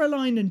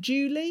 Caroline and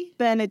Julie.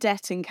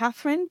 Bernadette and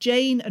Catherine.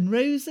 Jane and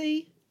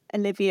Rosie.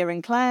 Olivia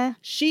and Claire.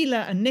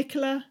 Sheila and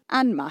Nicola.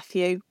 And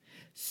Matthew.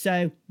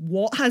 So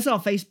what has our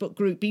Facebook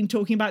group been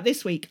talking about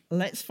this week?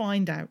 Let's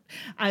find out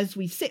as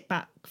we sit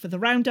back for the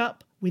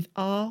roundup with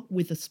R.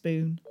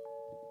 Witherspoon.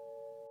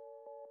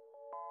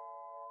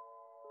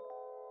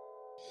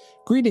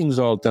 Greetings,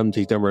 all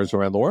Dumpty-Dummers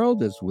around the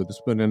world. It's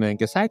Witherspoon and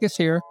Angus Haggis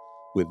here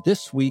with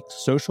this week's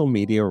social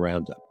media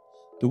roundup.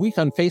 The week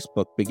on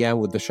Facebook began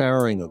with the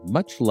showering of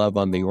much love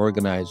on the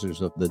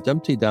organizers of the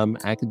Dumpty-Dum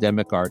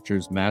Academic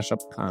Archers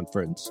Mashup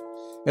Conference,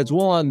 as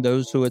well on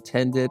those who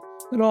attended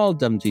and all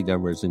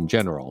Dumpty-Dummers in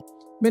general.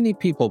 Many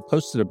people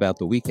posted about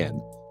the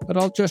weekend, but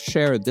I'll just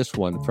share this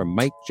one from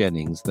Mike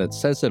Jennings that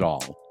says it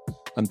all.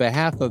 On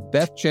behalf of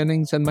Beth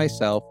Jennings and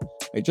myself,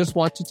 I just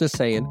wanted to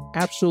say an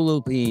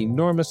absolutely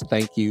enormous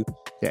thank you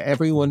to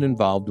everyone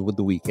involved with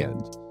the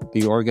weekend.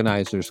 The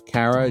organizers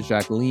Cara,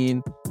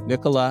 Jacqueline,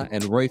 Nicola,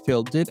 and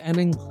Royfield did an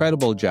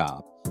incredible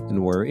job,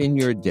 and we're in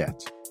your debt.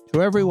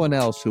 To everyone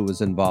else who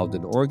was involved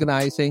in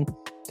organizing,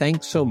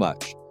 thanks so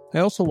much. I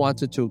also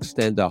wanted to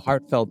extend a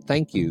heartfelt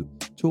thank you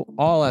to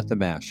all at the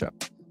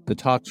mashup. The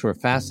talks were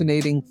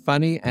fascinating,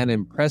 funny, and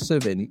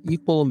impressive in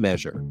equal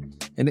measure.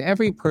 And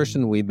every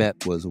person we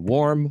met was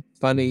warm,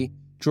 funny,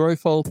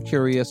 joyful,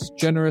 curious,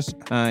 generous,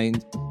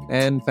 kind,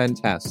 and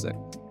fantastic.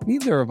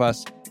 Neither of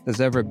us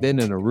has ever been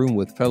in a room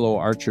with fellow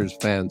Archers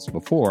fans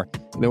before,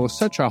 and it was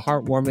such a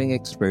heartwarming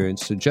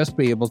experience to just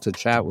be able to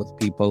chat with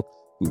people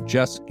who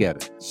just get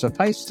it.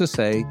 Suffice to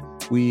say,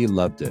 we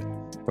loved it.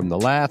 From the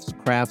laughs,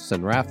 crafts,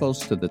 and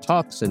raffles to the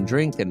talks and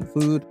drink and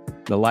food,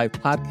 the live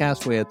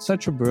podcast, we had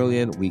such a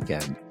brilliant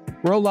weekend.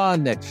 Roll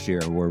on next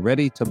year, we're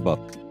ready to book.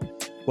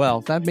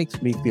 Well, that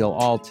makes me feel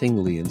all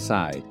tingly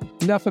inside.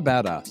 Enough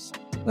about us.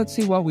 Let's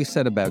see what we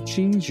said about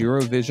cheese,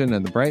 Eurovision,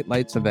 and the bright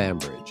lights of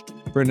Ambridge.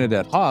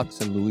 Bernadette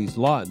Hawkes and Louise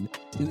Lawton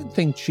didn't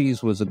think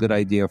cheese was a good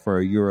idea for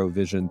a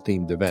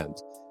Eurovision-themed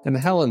event, and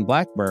Helen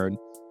Blackburn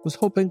was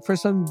hoping for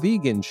some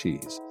vegan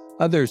cheese.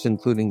 Others,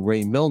 including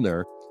Ray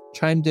Milner,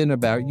 chimed in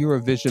about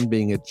Eurovision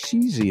being a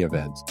cheesy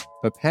event,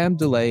 but Pam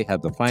DeLay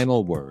had the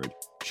final word.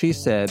 She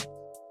said,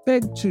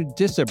 "Beg to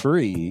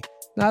disagree.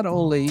 Not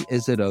only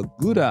is it a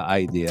good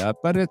idea,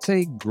 but it's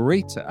a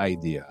great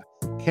idea.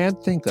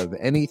 Can't think of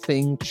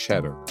anything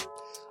cheddar."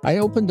 I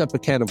opened up a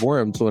can of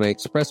worms when I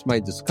expressed my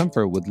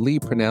discomfort with Lee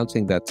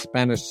pronouncing that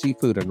Spanish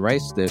seafood and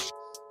rice dish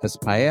as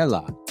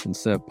paella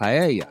instead of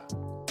paella.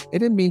 I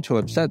didn't mean to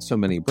upset so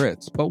many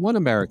Brits, but one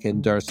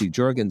American, Darcy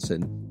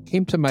Jorgensen,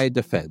 came to my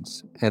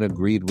defense and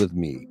agreed with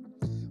me.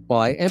 While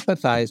I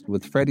empathized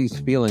with Freddie's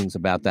feelings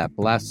about that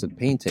blasted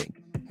painting,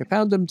 I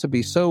found him to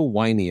be so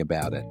whiny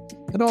about it,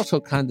 and also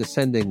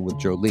condescending with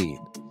Jolene.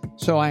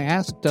 So I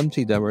asked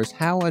Dumpty Dummers,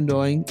 how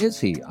annoying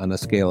is he on a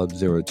scale of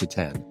 0 to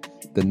 10?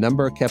 The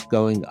number kept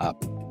going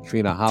up.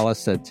 Trina Hollis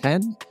said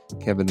 10,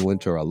 Kevin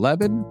Winter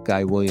 11,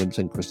 Guy Williams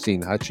and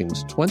Christine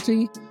Hutchings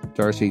 20,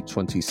 Darcy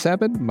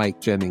 27,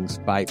 Mike Jennings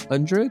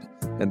 500,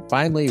 and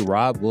finally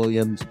Rob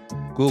Williams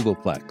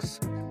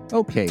Googleplex.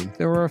 Okay,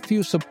 there are a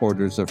few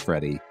supporters of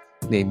Freddie,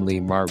 namely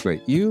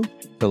Margaret Yu,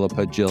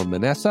 Philippa Jill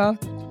Manessa,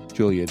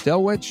 Julia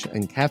Delwich,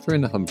 and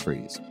Catherine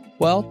Humphreys.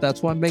 Well,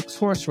 that's what makes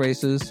horse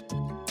races.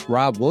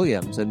 Rob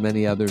Williams and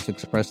many others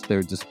expressed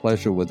their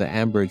displeasure with the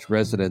Ambridge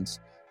residents,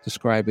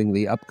 describing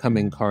the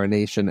upcoming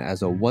coronation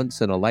as a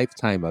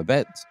once-in-a-lifetime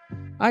event.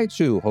 I,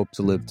 too, hope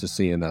to live to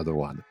see another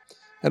one.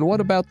 And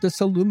what about this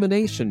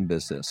Illumination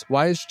business?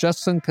 Why is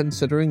Justin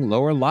considering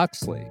Lower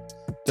Loxley?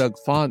 Doug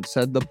Font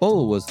said the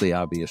bull was the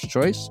obvious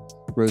choice.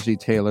 Rosie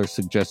Taylor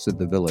suggested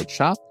the village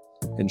shop,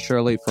 and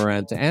Shirley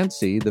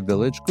Ferrant-Anstey the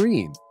village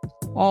green.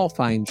 All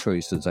fine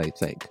choices, I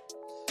think.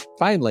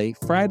 Finally,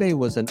 Friday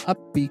was an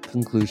upbeat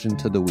conclusion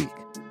to the week.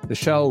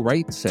 Michelle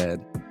Wright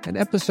said, an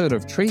episode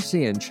of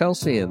Tracy and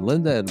Chelsea and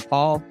Linda and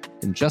Paul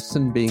and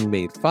Justin being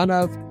made fun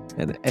of,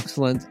 an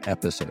excellent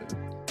episode.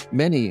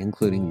 Many,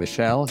 including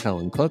Michelle,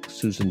 Helen Cook,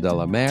 Susan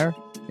Delamere,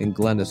 and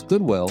Glennis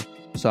Goodwill,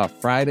 saw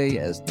Friday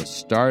as the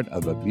start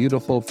of a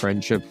beautiful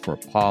friendship for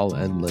Paul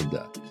and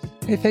Linda.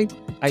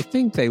 I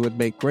think they would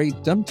make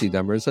great Dumpty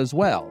Dummers as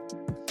well.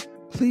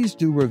 Please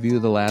do review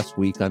the last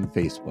week on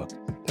Facebook.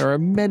 There are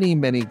many,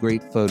 many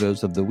great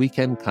photos of the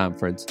weekend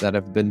conference that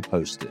have been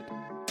posted.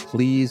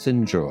 Please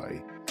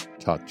enjoy.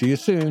 Talk to you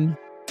soon.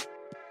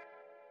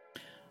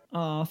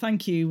 Oh,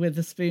 thank you,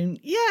 Witherspoon.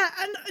 Yeah,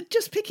 and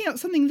just picking up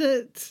something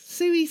that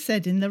Suey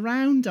said in the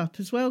roundup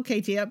as well,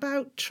 Katie,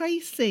 about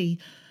Tracy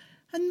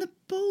and the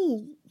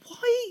bull.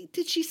 Why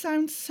did she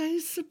sound so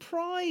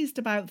surprised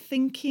about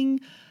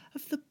thinking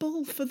of the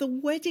bull for the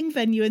wedding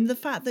venue and the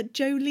fact that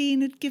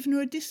Jolene had given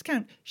her a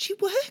discount? She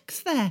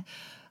works there.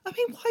 I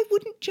mean, why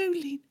wouldn't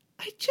Jolene?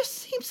 It just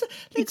seems...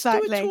 Let's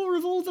do a tour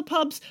of all the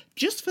pubs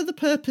just for the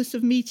purpose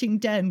of meeting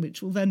Den,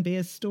 which will then be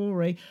a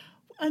story,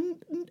 and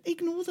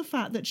ignore the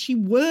fact that she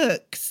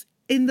works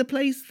in the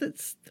place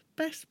that's the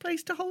best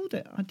place to hold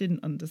it. I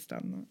didn't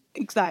understand that.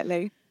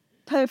 Exactly.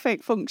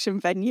 Perfect function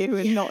venue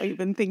and not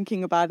even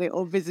thinking about it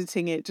or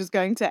visiting it, just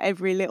going to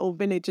every little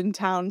village and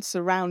town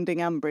surrounding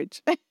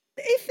Ambridge.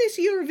 If this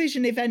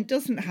Eurovision event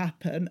doesn't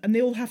happen and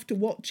they all have to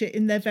watch it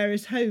in their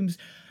various homes,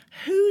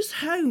 whose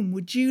home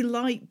would you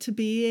like to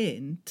be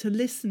in to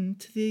listen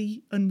to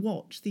and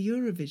watch the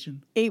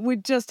Eurovision? It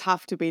would just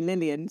have to be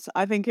Lillian's.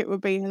 I think it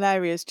would be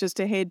hilarious just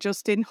to hear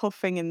Justin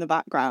huffing in the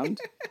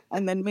background.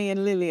 And then me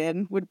and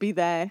Lillian would be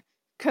there,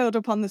 curled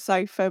up on the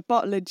sofa,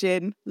 bottle of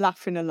gin,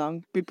 laughing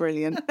along. Be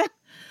brilliant.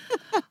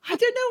 I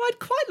don't know, I'd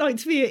quite like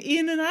to be at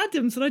Ian and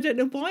Adam's, and I don't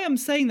know why I'm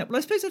saying that, but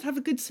I suppose I'd have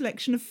a good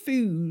selection of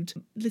food,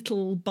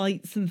 little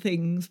bites and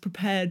things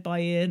prepared by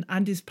Ian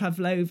and his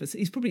Pavlova. So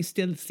he's probably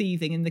still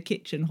seething in the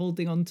kitchen,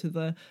 holding on to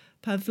the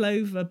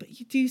Pavlova, but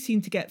you do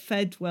seem to get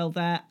fed well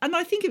there. And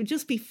I think it would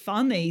just be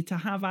funny to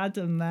have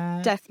Adam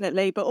there.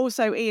 Definitely, but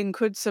also Ian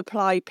could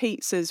supply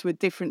pizzas with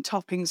different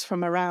toppings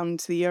from around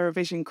the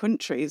Eurovision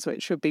countries,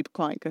 which would be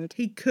quite good.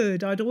 He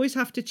could. I'd always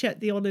have to check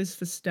the honours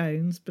for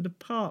stones, but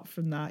apart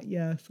from that,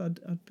 yes,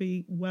 I'd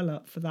be well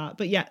up for that.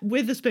 But yeah,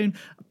 Witherspoon,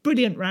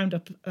 brilliant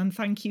roundup, and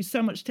thank you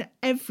so much to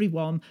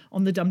everyone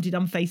on the Dumpty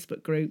Dum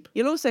Facebook group.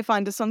 You'll also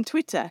find us on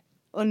Twitter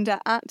under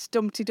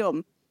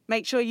 @DumptyDum.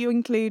 Make sure you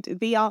include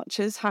the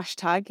Archers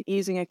hashtag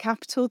using a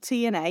capital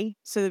T and A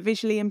so the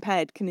visually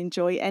impaired can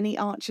enjoy any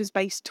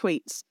Archers-based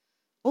tweets.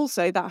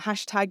 Also, that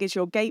hashtag is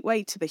your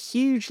gateway to the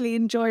hugely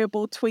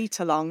enjoyable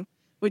tweet-along,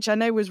 which I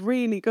know was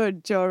really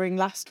good during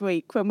last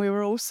week when we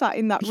were all sat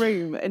in that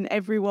room and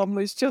everyone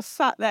was just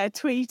sat there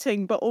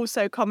tweeting but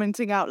also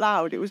commenting out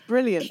loud. It was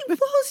brilliant. It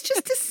was,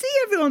 just to see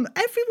everyone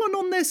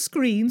on their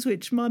screens,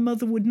 which my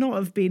mother would not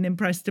have been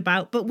impressed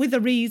about, but with a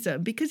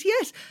reason, because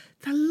yes,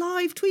 the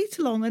live tweet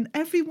along and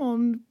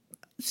everyone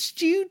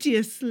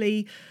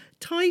studiously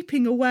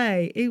typing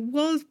away. It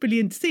was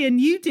brilliant to see. And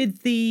you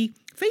did the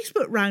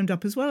Facebook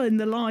roundup as well in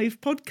the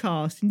live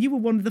podcast, and you were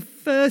one of the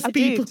first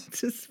people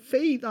to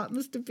speak. That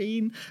must have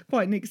been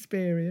quite an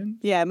experience.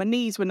 Yeah, my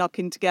knees were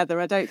knocking together.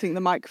 I don't think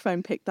the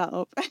microphone picked that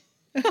up.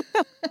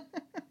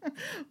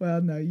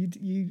 Well, no,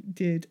 you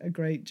did a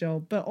great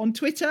job. But on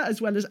Twitter,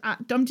 as well as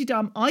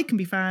 @DumptyDum, I can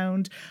be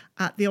found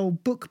at the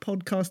old book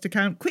podcast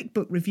account, Quick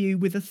Book Review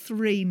with a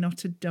 3,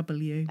 not a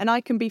W. And I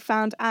can be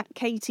found at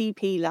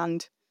KTP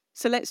Land.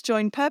 So let's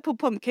join Purple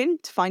Pumpkin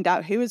to find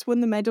out who has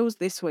won the medals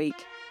this week.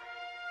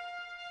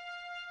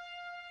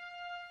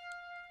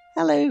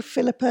 Hello,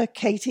 Philippa,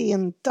 Katie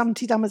and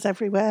Dumpty Dummers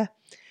everywhere.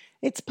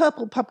 It's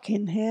Purple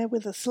Pumpkin here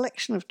with a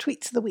selection of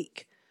tweets of the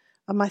week.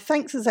 And my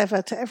thanks as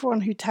ever to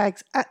everyone who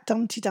tags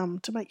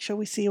 @DumptyDum to make sure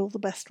we see all the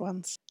best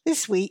ones.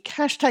 This week,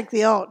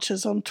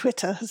 #TheArchers on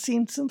Twitter has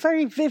seen some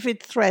very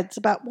vivid threads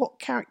about what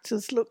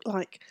characters look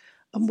like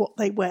and what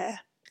they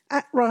wear.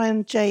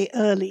 @Ryan J.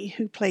 Early,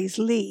 who plays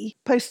Lee,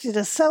 posted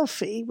a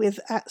selfie with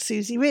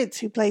 @Susie Ridds,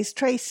 who plays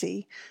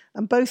Tracy,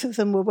 and both of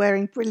them were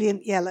wearing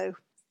brilliant yellow.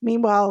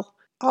 Meanwhile,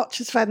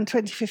 Archers fan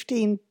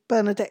 2015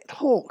 Bernadette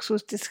Hawkes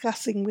was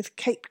discussing with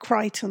Kate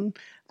Crichton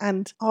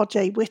and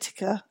RJ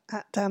Whittaker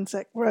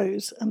 @Danzek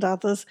Rose and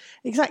others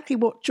exactly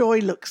what Joy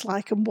looks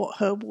like and what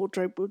her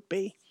wardrobe would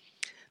be.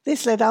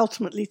 This led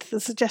ultimately to the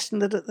suggestion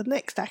that at the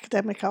next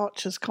Academic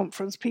Archers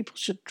Conference, people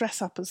should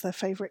dress up as their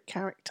favourite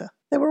character.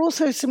 There were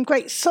also some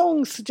great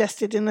songs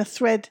suggested in a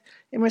thread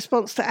in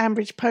response to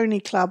Ambridge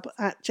Pony Club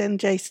at Jen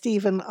J.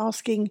 Stephen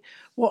asking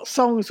what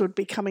songs would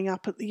be coming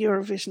up at the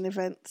Eurovision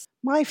events.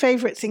 My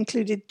favourites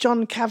included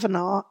John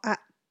Kavanagh at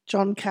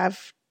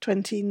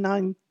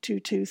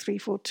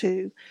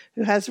JohnCav2922342,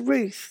 who has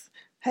Ruth,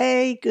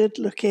 hey, good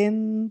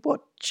looking,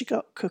 what you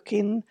got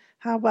cooking?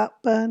 How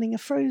about burning a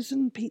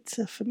frozen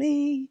pizza for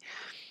me?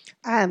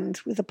 And,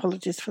 with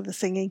apologies for the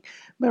singing,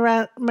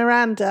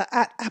 Miranda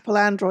at Apple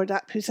Android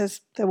app, who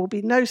says there will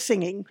be no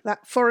singing.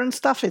 That foreign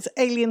stuff is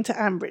alien to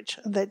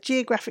Ambridge, and they're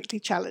geographically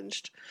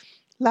challenged.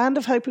 Land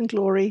of Hope and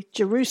Glory,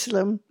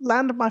 Jerusalem,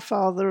 Land of My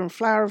Father, and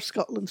Flower of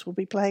Scotland will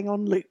be playing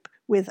on loop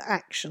with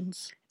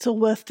actions. It's all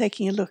worth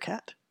taking a look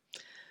at.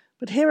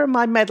 But here are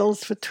my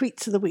medals for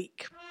Tweets of the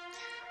Week.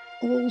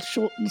 All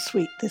short and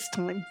sweet this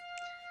time.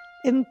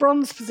 In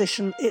bronze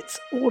position, it's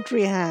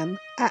Audrey Ann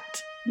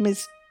at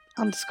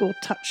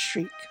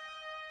Ms_touchshriek.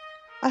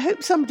 I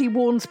hope somebody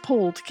warns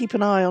Paul to keep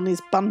an eye on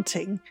his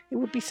bunting. It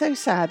would be so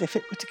sad if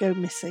it were to go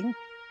missing.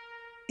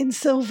 In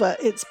silver,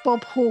 it's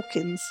Bob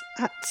Hawkins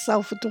at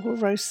Salvador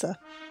Rosa.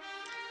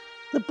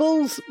 The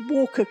Bull's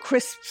Walker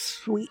Crisp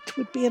Suite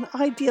would be an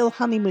ideal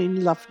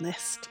honeymoon love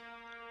nest.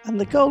 And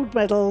the gold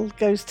medal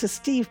goes to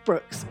Steve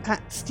Brooks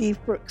at Steve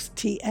Brooks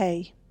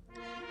TA.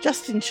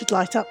 Justin should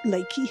light up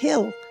Lakey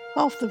Hill.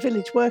 Half the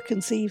village were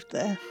conceived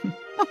there.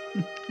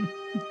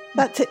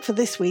 That's it for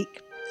this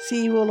week.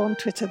 See you all on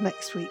Twitter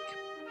next week.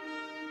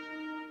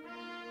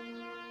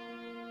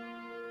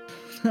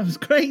 That was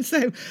great.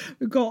 So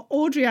we've got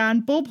Audrey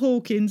Ann, Bob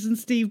Hawkins and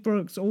Steve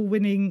Brooks all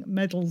winning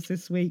medals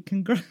this week.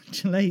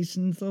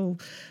 Congratulations, all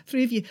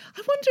three of you.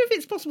 I wonder if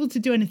it's possible to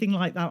do anything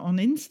like that on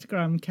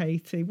Instagram,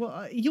 Katie.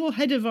 You're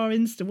head of our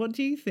Insta. What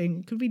do you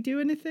think? Could we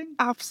do anything?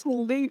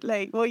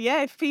 Absolutely. Well,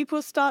 yeah, if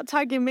people start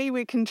tagging me,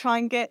 we can try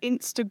and get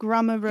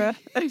Instagrammer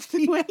of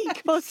the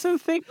week or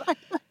something like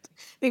that.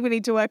 I think we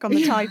need to work on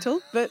the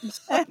title, but...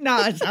 No,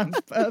 it sounds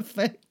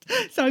perfect.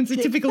 Sounds a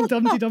typical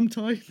Dum-Tee-Dum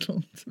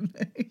title to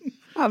me.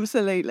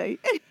 Absolutely.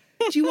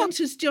 Do you want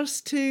us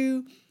just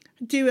to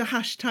do a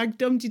hashtag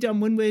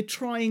Dum-Tee-Dum when we're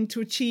trying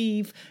to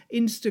achieve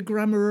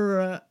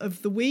Instagrammer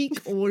of the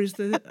week, or is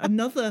there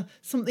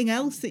something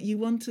else that you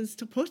want us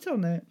to put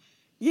on it?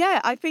 Yeah,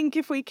 I think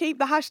if we keep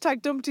the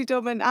hashtag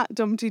Dum-Tee-Dum and at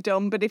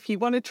Dum-Tee-Dum, but if you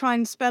want to try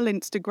and spell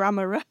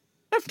Instagrammer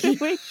of the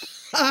week,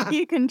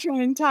 you can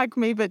try and tag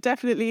me, but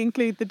definitely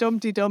include the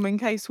Dum-Tee-Dum in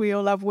case we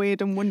all have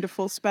weird and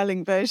wonderful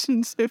spelling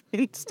versions of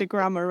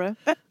Instagrammer.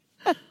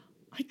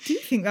 I do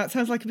think that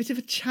sounds like a bit of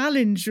a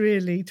challenge,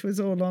 really, to us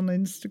all on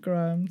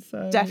Instagram.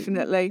 So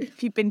definitely.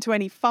 If you've been to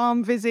any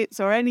farm visits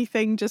or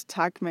anything, just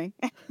tag me.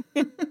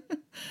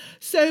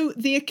 So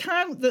the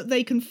account that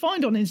they can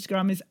find on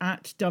Instagram is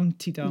at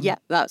Dum-Tee-Dum. Yeah,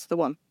 that's the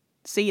one.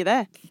 See you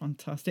there.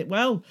 Fantastic.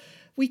 Well,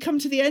 we come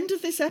to the end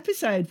of this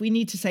episode. We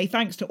need to say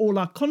thanks to all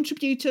our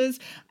contributors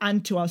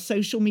and to our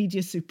social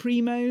media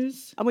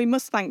supremos. And we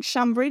must thank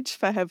Shambridge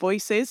for her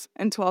voices,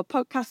 and to our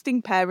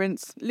podcasting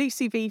parents,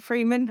 Lucy V.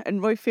 Freeman and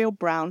Royfield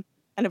Brown.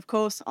 And of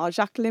course, our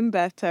Jacqueline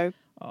Berto.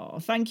 Oh,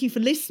 thank you for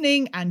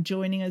listening and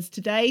joining us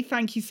today.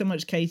 Thank you so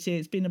much, Katie.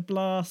 It's been a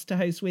blast to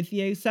host with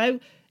you.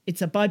 So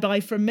it's a bye-bye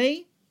from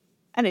me.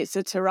 And it's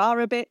a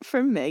ta-ra bit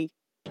from me.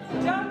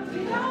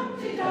 Dumpty,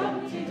 dumpty,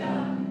 dumpty,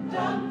 dum,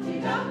 dumpty,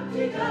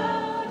 dumpty,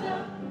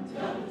 dum,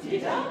 dumpty,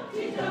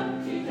 dumpty,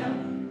 dumpty,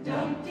 dum,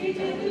 dumpty,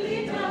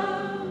 diddly,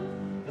 dum,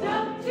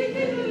 dumpty,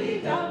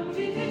 diddly,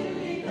 dumpty,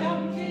 diddly,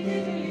 dumpty,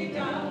 diddly,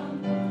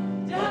 dum,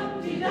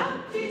 dumpty,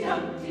 dumpty,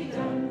 dumpty,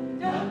 dum.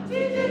 Dumpty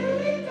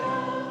diddly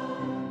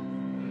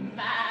dum.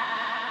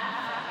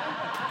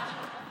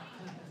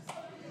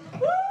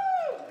 Woo!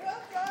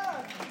 Well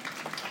done.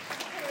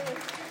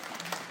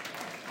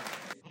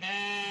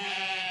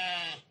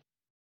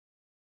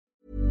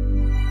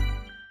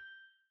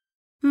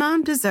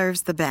 Mom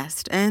deserves the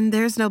best, and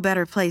there's no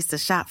better place to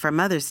shop for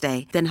Mother's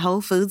Day than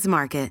Whole Foods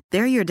Market.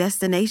 They're your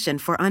destination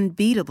for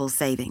unbeatable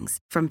savings,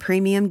 from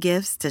premium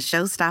gifts to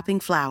show-stopping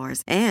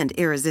flowers and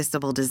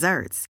irresistible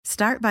desserts.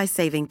 Start by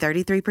saving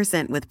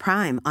 33% with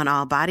Prime on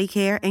all body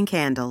care and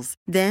candles.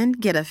 Then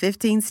get a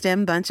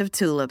 15-stem bunch of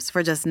tulips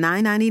for just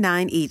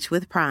 $9.99 each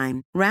with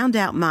Prime. Round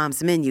out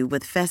Mom's menu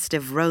with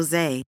festive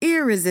rosé,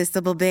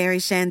 irresistible berry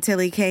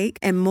chantilly cake,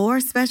 and more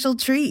special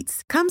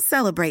treats. Come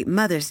celebrate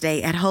Mother's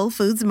Day at Whole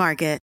Foods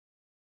Market.